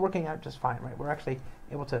that's working out just fine, right? We're actually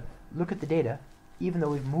able to look at the data, even though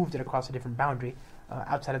we've moved it across a different boundary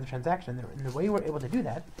outside of the transaction. And the way we're able to do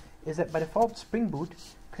that is that by default, Spring Boot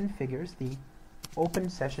configures the open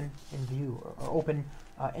session in view, or open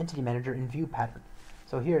entity manager in view pattern.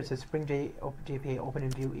 So here it says Spring JPA open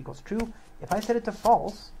in view equals true. If I set it to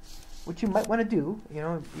false, which you might want to do,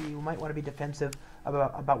 you might want to be defensive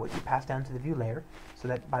about what you pass down to the view layer, so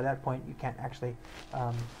that by that point you can't actually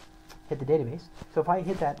hit the database. So if I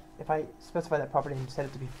hit that, if I specify that property and set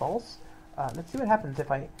it to be false, let's see what happens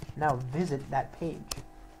if I now visit that page.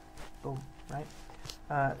 Boom, right?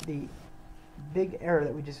 The big error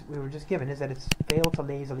that we were just given is that it's failed to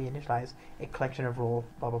lazily initialize a collection of role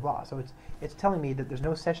blah blah blah. So it's telling me that there's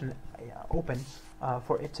no session open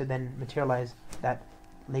for it to then materialize that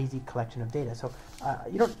lazy collection of data. So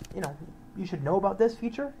you should know about this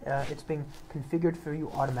feature. It's being configured for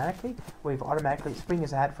you automatically. Spring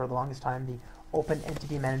has had for the longest time the open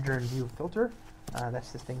entity manager and view filter.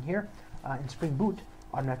 That's this thing here. And Spring Boot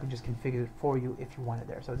automatically just configured it for you if you want it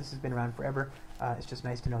there. So this has been around forever. It's just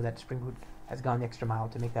nice to know that Spring Boot has gone the extra mile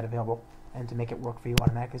to make that available and to make it work for you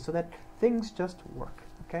automatically, so that things just work.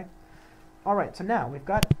 Okay. All right. So now we've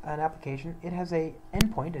got an application. It has a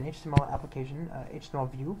endpoint, an HTML application,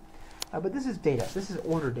 HTML view, but this is data. This is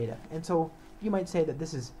order data, and so you might say that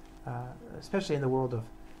this is, especially in the world of,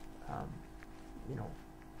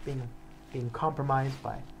 being compromised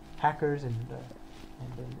by hackers and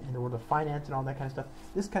in the world of finance and all that kind of stuff.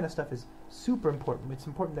 This kind of stuff is super important. It's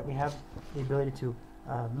important that we have the ability to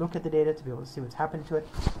look at the data, to be able to see what's happened to it.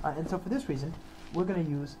 And so for this reason, we're going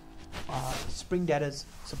to use Spring Data's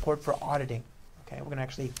support for auditing. Okay, we're going to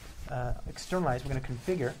actually externalize, we're going to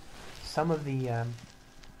configure some of the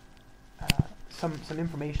some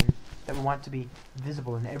information that we want to be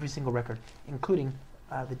visible in every single record, including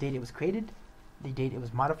the date it was created, the date it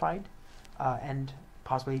was modified, and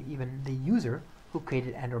possibly even the user who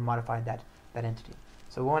created and or modified that entity.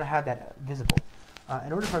 So we want to have that visible.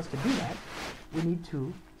 In order for us to do that, we need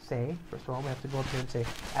to say, first of all, we have to go up here and say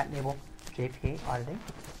 @enable JPA auditing.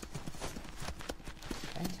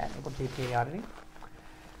 Okay, @enable JPA auditing.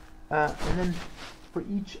 And then for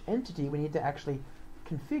each entity, we need to actually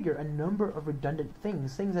configure a number of redundant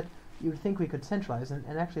things that you would think we could centralize. And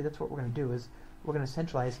actually, that's what we're going to do, is we're going to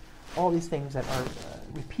centralize all these things that are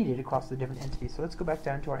repeated across the different entities. So let's go back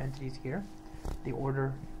down to our entities here, the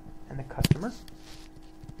order and the customer,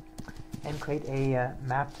 and create a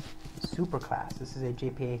mapped superclass. This is a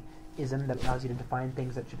JPA-ism that allows you to define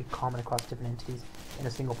things that should be common across different entities in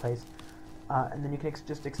a single place. And then you can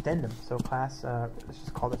just extend them. So class, let's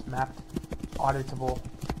just call this mapped auditable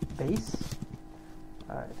base,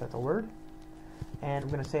 if that's a word. And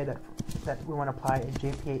we're going to say that we want to apply a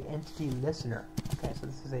JPA entity listener. Okay, so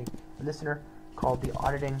this is a listener called the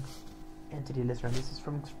auditing entity listener. And this is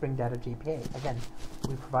from Spring Data JPA. Again,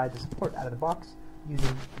 we provide the support out of the box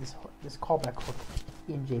using this callback hook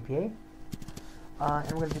in JPA.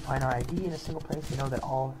 And we're going to define our ID in a single place. We know that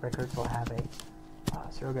all records will have a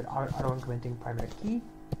surrogate auto-incrementing primary key.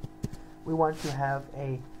 We want to have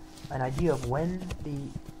an idea of when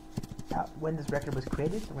this record was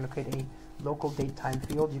created. So we're going to create a local date time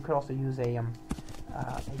field. You could also use a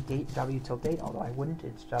date w-date, although I wouldn't.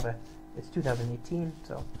 It's 2018,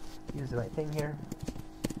 so use the right thing here.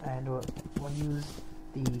 And we'll use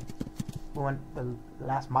we want the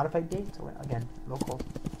last modified date. So again, local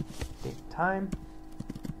date time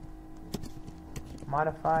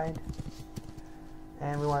modified,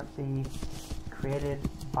 and we want the created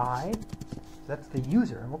by, so that's the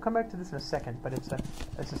user, and we'll come back to this in a second. But it's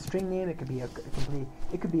a string name. It could be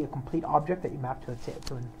a complete object that you map to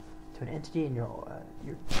an entity in your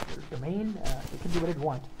domain. It can be whatever you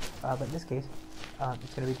want, but in this case,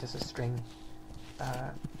 it's going to be just a string.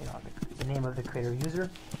 The name of the creator user,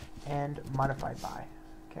 and modified by.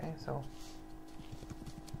 Okay, so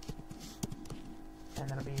and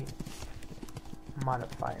that'll be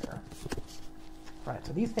modifier. Right.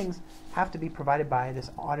 So these things have to be provided by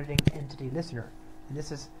this auditing entity listener, and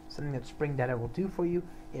this is something that Spring Data will do for you.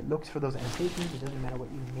 It looks for those annotations. It doesn't matter what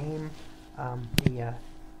you name the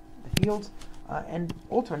fields, and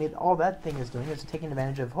ultimately all that thing is doing is taking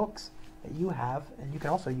advantage of hooks that you have, and you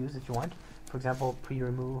can also use if you want. For example,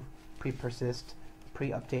 pre-remove, pre-persist,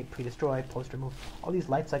 pre-update, pre-destroy, post-remove, all these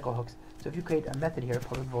life cycle hooks. So if you create a method here,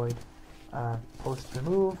 public void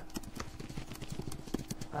post-remove,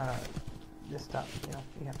 this stuff,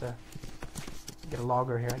 you have to get a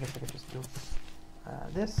logger here. I guess I could just do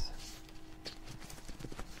this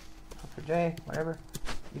for J, whatever.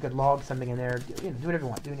 You could log something in there. Do whatever you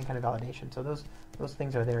want. Do any kind of validation. So those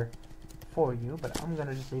things are there for you. But I'm going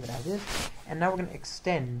to just leave it as is. And now we're going to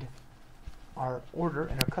extend our order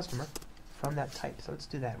and our customer from that type. So let's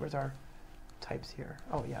do that. Where's our types here?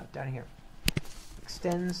 Oh yeah, down here.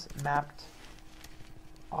 Extends mapped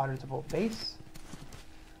auditable base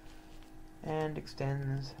and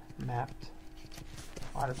extends mapped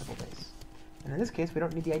auditable base. And in this case, we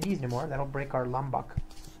don't need the IDs anymore. That'll break our Lombok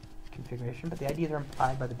configuration, but the IDs are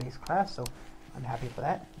implied by the base class, so I'm happy for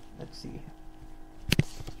that. Let's see.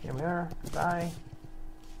 Here we are. Goodbye.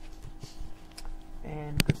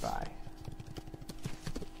 And goodbye.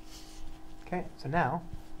 Okay, so now,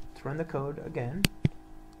 let's run the code again.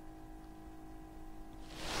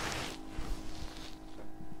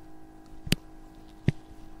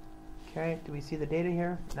 Okay, do we see the data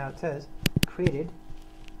here? Now it says created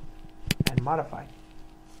and modified.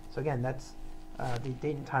 So again, that's the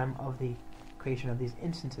date and time of the creation of these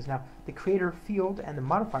instances. Now, the creator field and the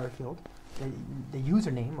modifier field, the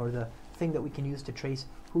username or the thing that we can use to trace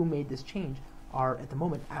who made this change, are at the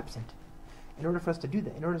moment absent. In order for us to do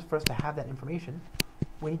that, in order for us to have that information,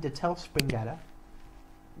 we need to tell Spring Data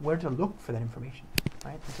where to look for that information,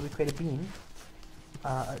 right? And so we create a bean,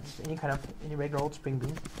 just any regular old Spring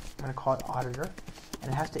bean. I'm going to call it auditor,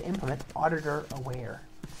 and it has to implement auditor aware,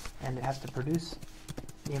 and it has to produce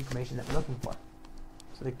the information that we're looking for.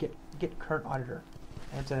 So the get current auditor,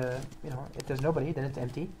 and it's if there's nobody, then it's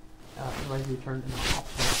empty. Otherwise, we return an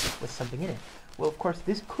option with something in it. Well, of course,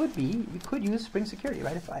 this could be, we could use Spring Security,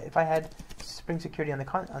 right? If I had Spring Security on the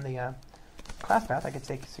class path, I could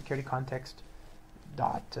say security context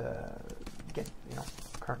dot get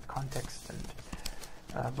current context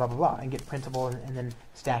and blah blah blah, and get principal, and then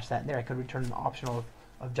stash that in there. I could return an optional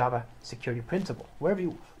of Java security principal, whatever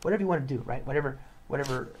you want to do, right? Whatever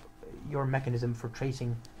your mechanism for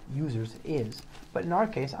tracing users is. But in our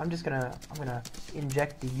case, I'm gonna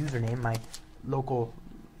inject the username, my local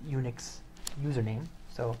Unix username,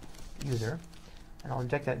 so user, and I'll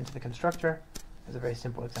inject that into the constructor as a very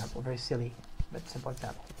simple example, very silly but simple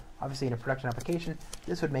example. Obviously, in a production application,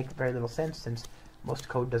 this would make very little sense, since most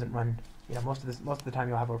code doesn't run. Most of the time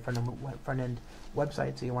you'll have a front-end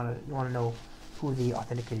website, so you want to know who the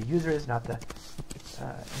authenticated user is, not the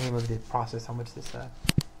name of the process on which this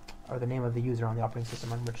or the name of the user on the operating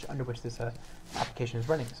system under which this application is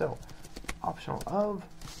running. So optional of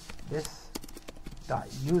this dot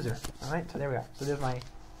user. All right, so there we are. So there's my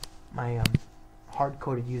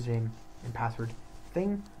hard-coded username and password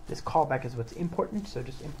thing. This callback is what's important, so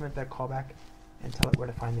just implement that callback and tell it where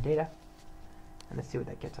to find the data, and let's see what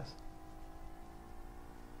that gets us.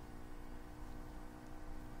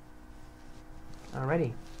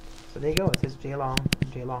 Alrighty, so there you go. It says JLong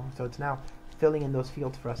and JLong, so it's now filling in those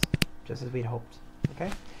fields for us, just as we'd hoped.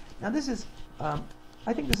 Okay. Now this is, I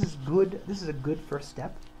think this is good. This is a good first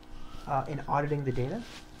step in auditing the data.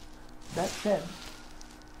 That said,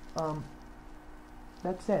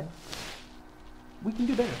 we can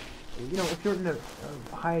do better. If you're in a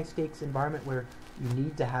high-stakes environment where you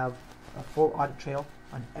need to have a full audit trail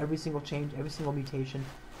on every single change, every single mutation,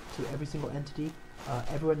 to every single entity,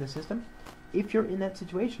 everywhere in the system, if you're in that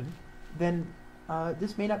situation, then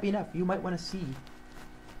this may not be enough. You might want to see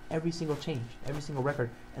every single change, every single record,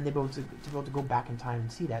 and to be able to go back in time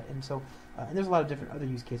and see that. And so, and there's a lot of different other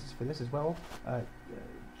use cases for this as well.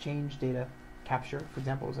 Change data capture, for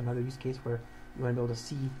example, is another use case where you want to be able to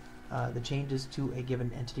see the changes to a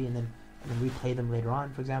given entity and then replay them later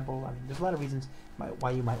on, for example. I mean, there's a lot of reasons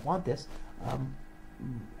why you might want this, and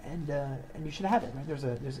you should have it, right? There's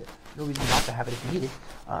no reason not to have it if you need it.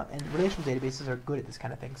 And relational databases are good at this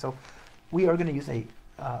kind of thing. So we are going to use a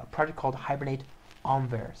project called Hibernate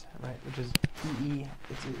Envers, right? Which is EE.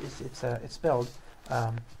 It's spelled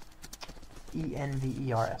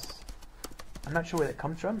ENVERS. I'm not sure where that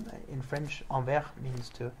comes from. In French, envers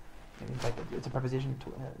means like it's a preposition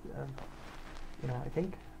to, I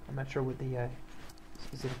think. I'm not sure what the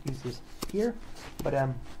specific use is here, but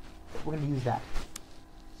we're going to use that.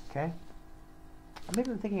 Okay?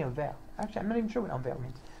 Maybe I'm thinking of ver. Actually, I'm not even sure what envers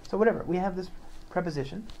means. So whatever, we have this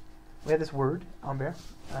preposition. We have this word, envers,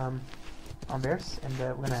 and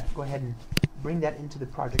we're going to go ahead and bring that into the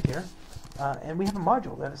project here. And we have a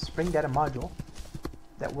module, a Spring Data module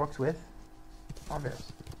that works with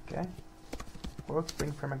Envers. Okay, works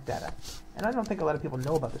Spring Framework Data. And I don't think a lot of people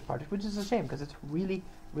know about this project, which is a shame because it's really,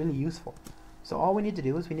 really useful. So all we need to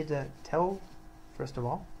do is we need to tell, first of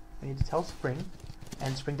all, we need to tell Spring,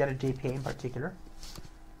 and Spring Data JPA in particular,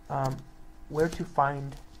 where to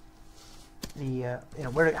find the,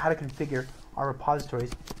 how to configure our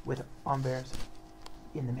repositories with Envers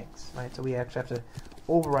in the mix, right? So we actually have to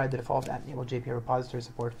override the default @enable JPA repository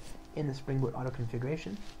support in the Spring Boot auto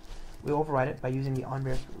configuration. We override it by using the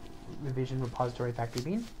Envers revision repository factory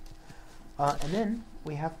bean, and then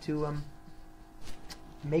we have to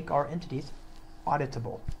make our entities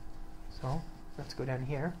auditable. So let's go down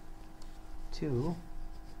here to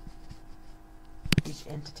each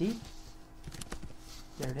entity.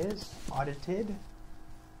 There it is, audited.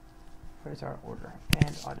 Where's our order?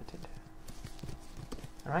 And audited.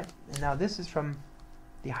 All right, and now this is from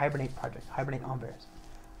the Hibernate project, Hibernate Envers,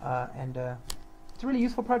 and it's a really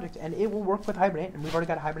useful project, and it will work with Hibernate, and we've already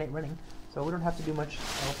got Hibernate running, so we don't have to do much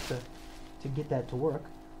else to get that to work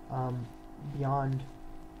beyond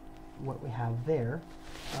what we have there.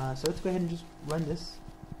 So let's go ahead and just run this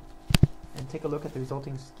and take a look at the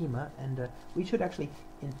resulting schema, and we should actually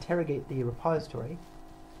interrogate the repository.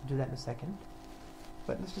 We'll do that in a second,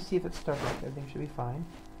 but let's just see if it starts up. Everything should be fine.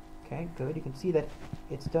 Okay, good. You can see that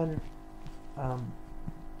it's done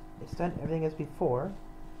everything as before,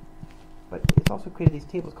 but it's also created these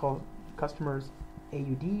tables called customers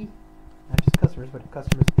AUD, not just customers, but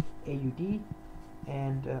customers AUD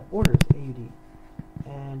and orders AUD,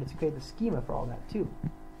 and it's created the schema for all that too,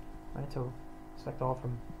 right? So select all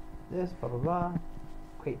from this, blah blah blah,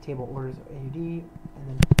 create table orders AUD, and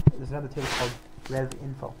then there's another table called rev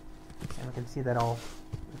info, and we can see that all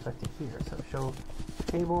reflected here. So show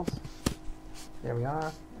tables, there we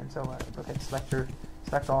are, and so look at selector,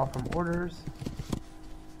 select all from orders,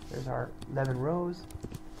 there's our 11 rows,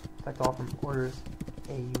 select all from orders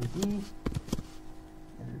AUD, and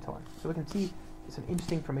so on. So we can see some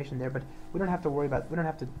interesting information there, but we don't have to worry about, we don't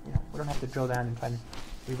have to drill down and try and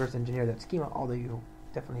reverse engineer that schema, although you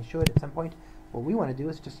definitely should at some point. What we want to do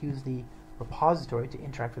is just use the repository to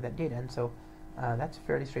interact with that data, and so that's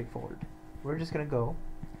fairly straightforward. We're just going to go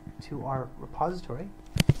to our repository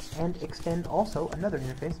and extend also another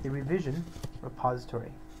interface, the revision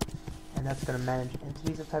repository, and that's going to manage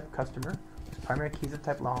entities of type customer, primary keys of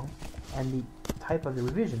type long, and the type of the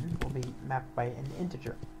revision will be mapped by an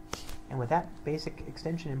integer. And with that basic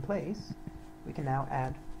extension in place, we can now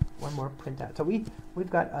add one more printout. So we've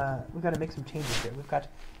got to make some changes here. We've got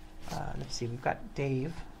let's see, we've got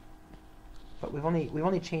Dave, but we've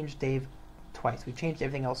only changed Dave twice. We've changed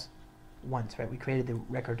everything else once, right? We created the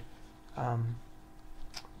record.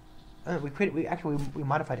 We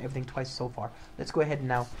modified everything twice so far. Let's go ahead and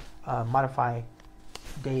now modify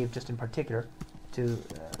Dave just in particular to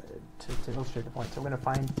illustrate the point. So we're going to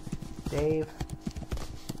find Dave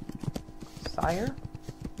Sire.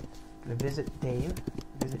 Going to visit Dave,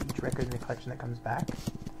 visit each record in the collection that comes back,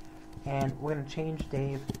 and we're going to change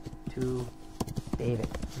Dave to David.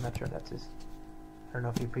 I'm not sure if that's his. I don't know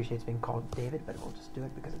if he appreciates being called David, but we'll just do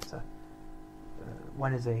it because it's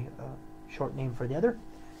one is a short name for the other.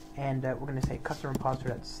 And we're going to say customer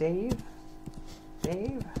repository.save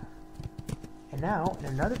Dave. And now in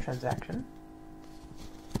another transaction,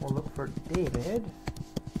 we'll look for David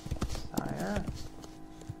Sire.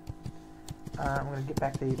 I'm going to get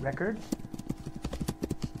back the record.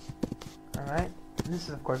 All right. And this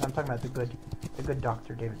is, of course, I'm talking about the good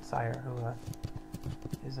Dr. David Sire,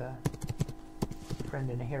 who is a friend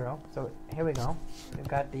and a hero. So here we go. We've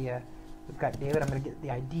got David. I'm going to get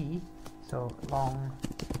the ID. So long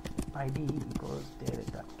ID equals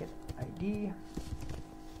David.get ID.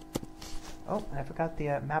 Oh, and I forgot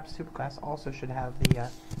the map superclass also should have the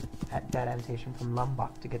data annotation from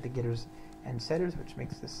Lombok to get the getters and setters, which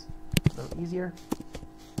makes this a little easier.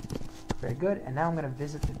 Very good. And now I'm going to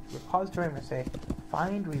visit the repository. I'm going to say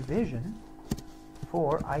find revision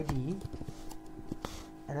for ID,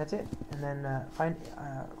 and that's it. And then find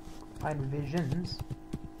revisions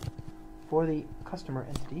for the customer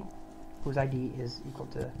entity, whose ID is equal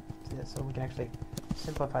to this. So we can actually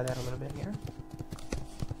simplify that a little bit here.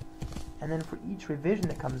 And then for each revision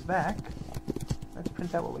that comes back, let's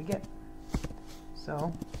print out what we get.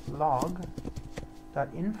 So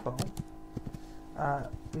log.info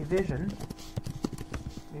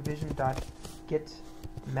revision.get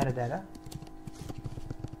metadata,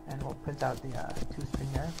 and we'll print out the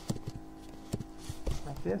toString there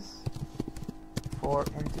like this for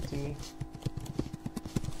entity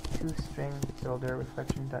toString builder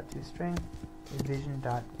reflection.toString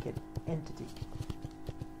revision.get entity.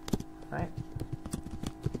 Right?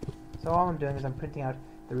 So all I'm doing is I'm printing out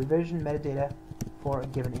the revision metadata for a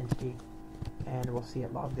given entity, and we'll see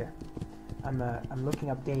it logged there. I'm looking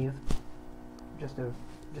up Dave just to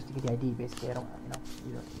get the ID. Basically, I don't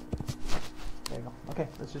you don't. There you go. Okay,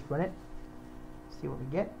 let's just run it. See what we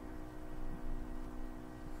get.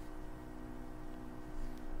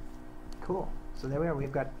 Cool. So there we are.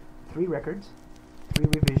 We've got 3 records, 3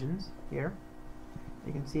 revisions here.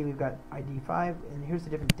 You can see we've got ID 5, and here's the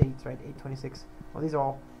different dates, right? 8/26. Well, these are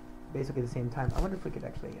all basically the same time. I wonder if we could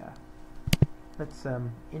actually let's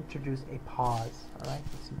introduce a pause. All right,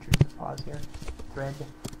 let's introduce a pause here.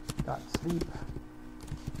 Thread.sleep.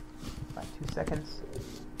 About 2 seconds.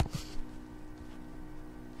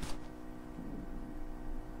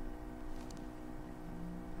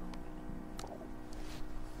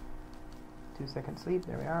 Second sleep.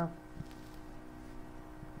 There we are.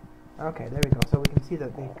 Okay, there we go. So we can see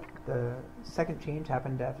that the second change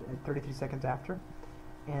happened at 33 seconds after,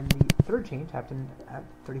 and the third change happened at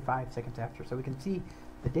 35 seconds after. So we can see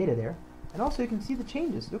the data there, and also you can see the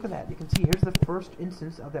changes. Look at that. You can see here's the first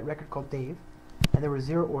instance of that record called Dave, and there were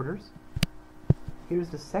 0 orders. Here's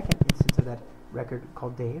the second instance of that record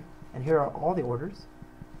called Dave, and here are all the orders.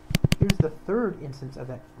 Here's the third instance of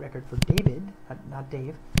that record for David, not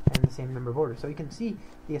Dave, and the same number of orders. So you can see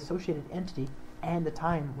the associated entity and the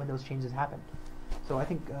time when those changes happened. So I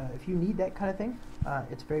think if you need that kind of thing,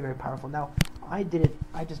 it's very, very powerful. Now, I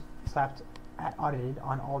just slapped @audited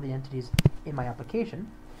on all the entities in my application.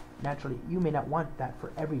 Naturally, you may not want that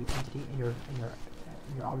for every entity in your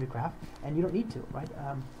object graph, and you don't need to, right?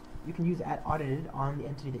 You can use @audited on the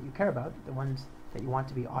entity that you care about, the ones that you want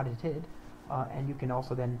to be audited, and you can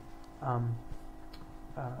also then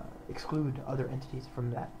exclude other entities from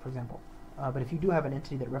that, for example. But if you do have an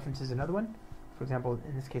entity that references another one, for example,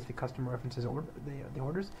 in this case the customer references the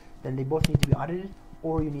orders, then they both need to be audited,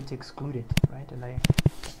 or you need to exclude it, right? And I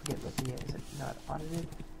forget what is it not audited?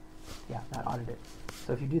 Yeah, not audited.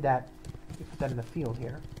 So if you do that, you put that in the field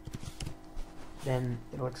here, then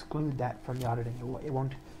it'll exclude that from the auditing. It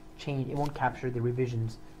won't change, it won't capture the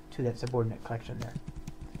revisions to that subordinate collection there.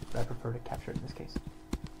 But I prefer to capture it in this case.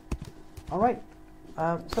 Alright,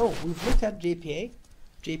 so we've looked at JPA.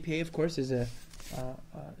 JPA, of course, is a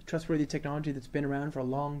trustworthy technology that's been around for a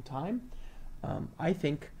long time. I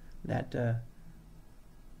think that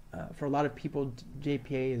for a lot of people,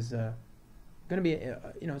 JPA is going to be,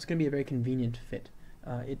 it's going to be a very convenient fit.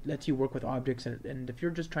 It lets you work with objects, and if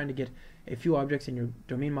you're just trying to get a few objects in your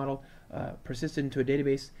domain model persisted into a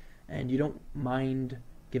database, and you don't mind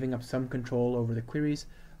giving up some control over the queries,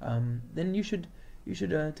 then you should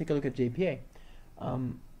take a look at JPA.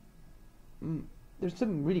 There's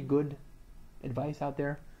some really good advice out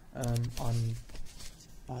there on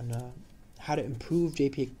how to improve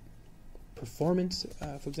JPA performance,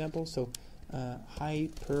 for example. So high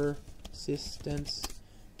persistence.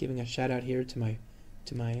 Giving a shout out here to my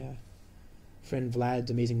friend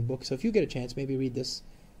Vlad's amazing book. So if you get a chance, maybe read this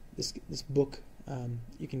book.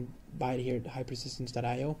 You can buy it here at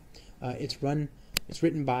highpersistence.io. It's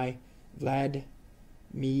written by Vlad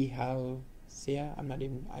Mihalcea.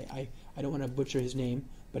 I don't want to butcher his name,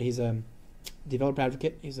 but he's a developer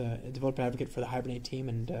advocate. He's a developer advocate for the Hibernate team,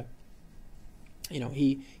 and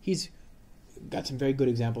he's got some very good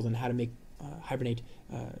examples on how to make Hibernate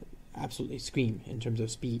absolutely scream in terms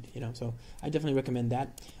of speed. So I definitely recommend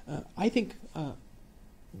that. I think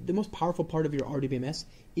the most powerful part of your RDBMS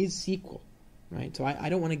is SQL, right? So I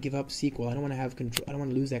don't want to give up SQL. I don't want to have control. I don't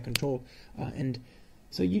want to lose that control, and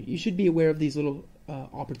so you should be aware of these little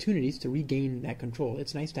opportunities to regain that control.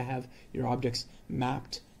 It's nice to have your objects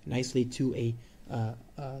mapped nicely to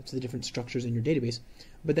the different structures in your database,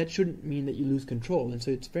 but that shouldn't mean that you lose control. And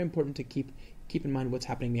so it's very important to keep in mind what's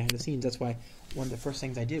happening behind the scenes. That's why one of the first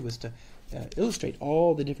things I did was to illustrate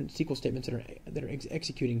all the different SQL statements that are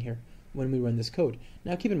executing here when we run this code.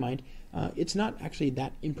 Now keep in mind, it's not actually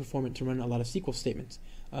that imperformant to run a lot of SQL statements,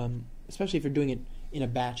 especially if you're doing it in a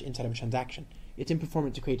batch inside of a transaction. It's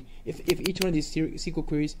imperformant to create, if each one of these SQL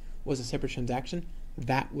queries was a separate transaction,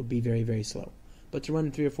 that would be very, very slow. But to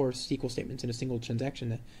run 3 or 4 SQL statements in a single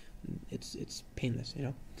transaction, it's painless,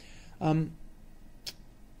 you know.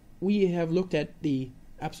 We have looked at the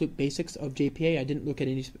absolute basics of JPA. I didn't look at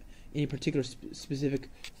any particular specific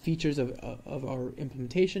features of our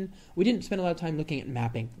implementation. We didn't spend a lot of time looking at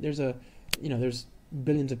mapping. There's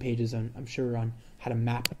billions of pages, I'm sure, on how to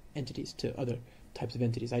map entities to other types of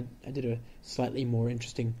entities. I did a slightly more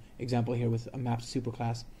interesting example here with a mapped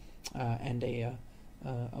superclass and a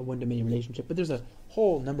one-to-many relationship. But there's a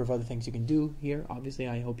whole number of other things you can do here. Obviously,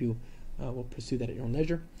 I hope you will pursue that at your own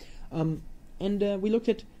leisure. And we looked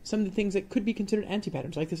at some of the things that could be considered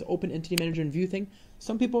anti-patterns, like this open entity manager and view thing.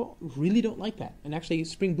 Some people really don't like that. And actually,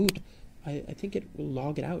 Spring Boot, I think it will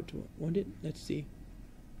log it out, won't it? Let's see.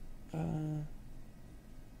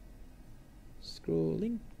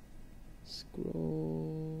 Scrolling.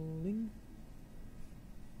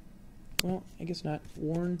 Well, I guess not.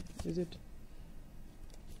 Warn, is it?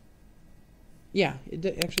 Yeah, it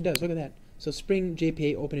actually does. Look at that. So Spring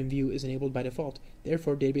JPA Open in View is enabled by default.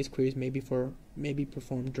 Therefore, database queries may be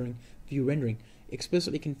performed during view rendering.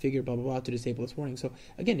 Explicitly configure blah blah blah to disable this warning. So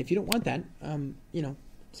again, if you don't want that,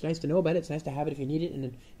 it's nice to know about it. It's nice to have it if you need it. And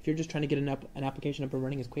then if you're just trying to get an application up and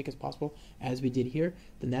running as quick as possible, as we did here,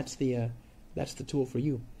 then that's the tool for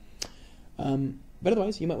you. But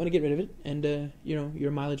otherwise, you might want to get rid of it, and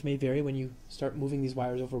your mileage may vary when you start moving these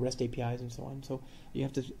wires over REST APIs and so on. So you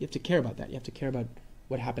have to care about that. You have to care about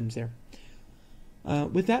what happens there.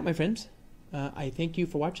 With that, my friends, I thank you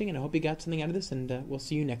for watching, and I hope you got something out of this, and we'll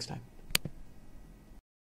see you next time.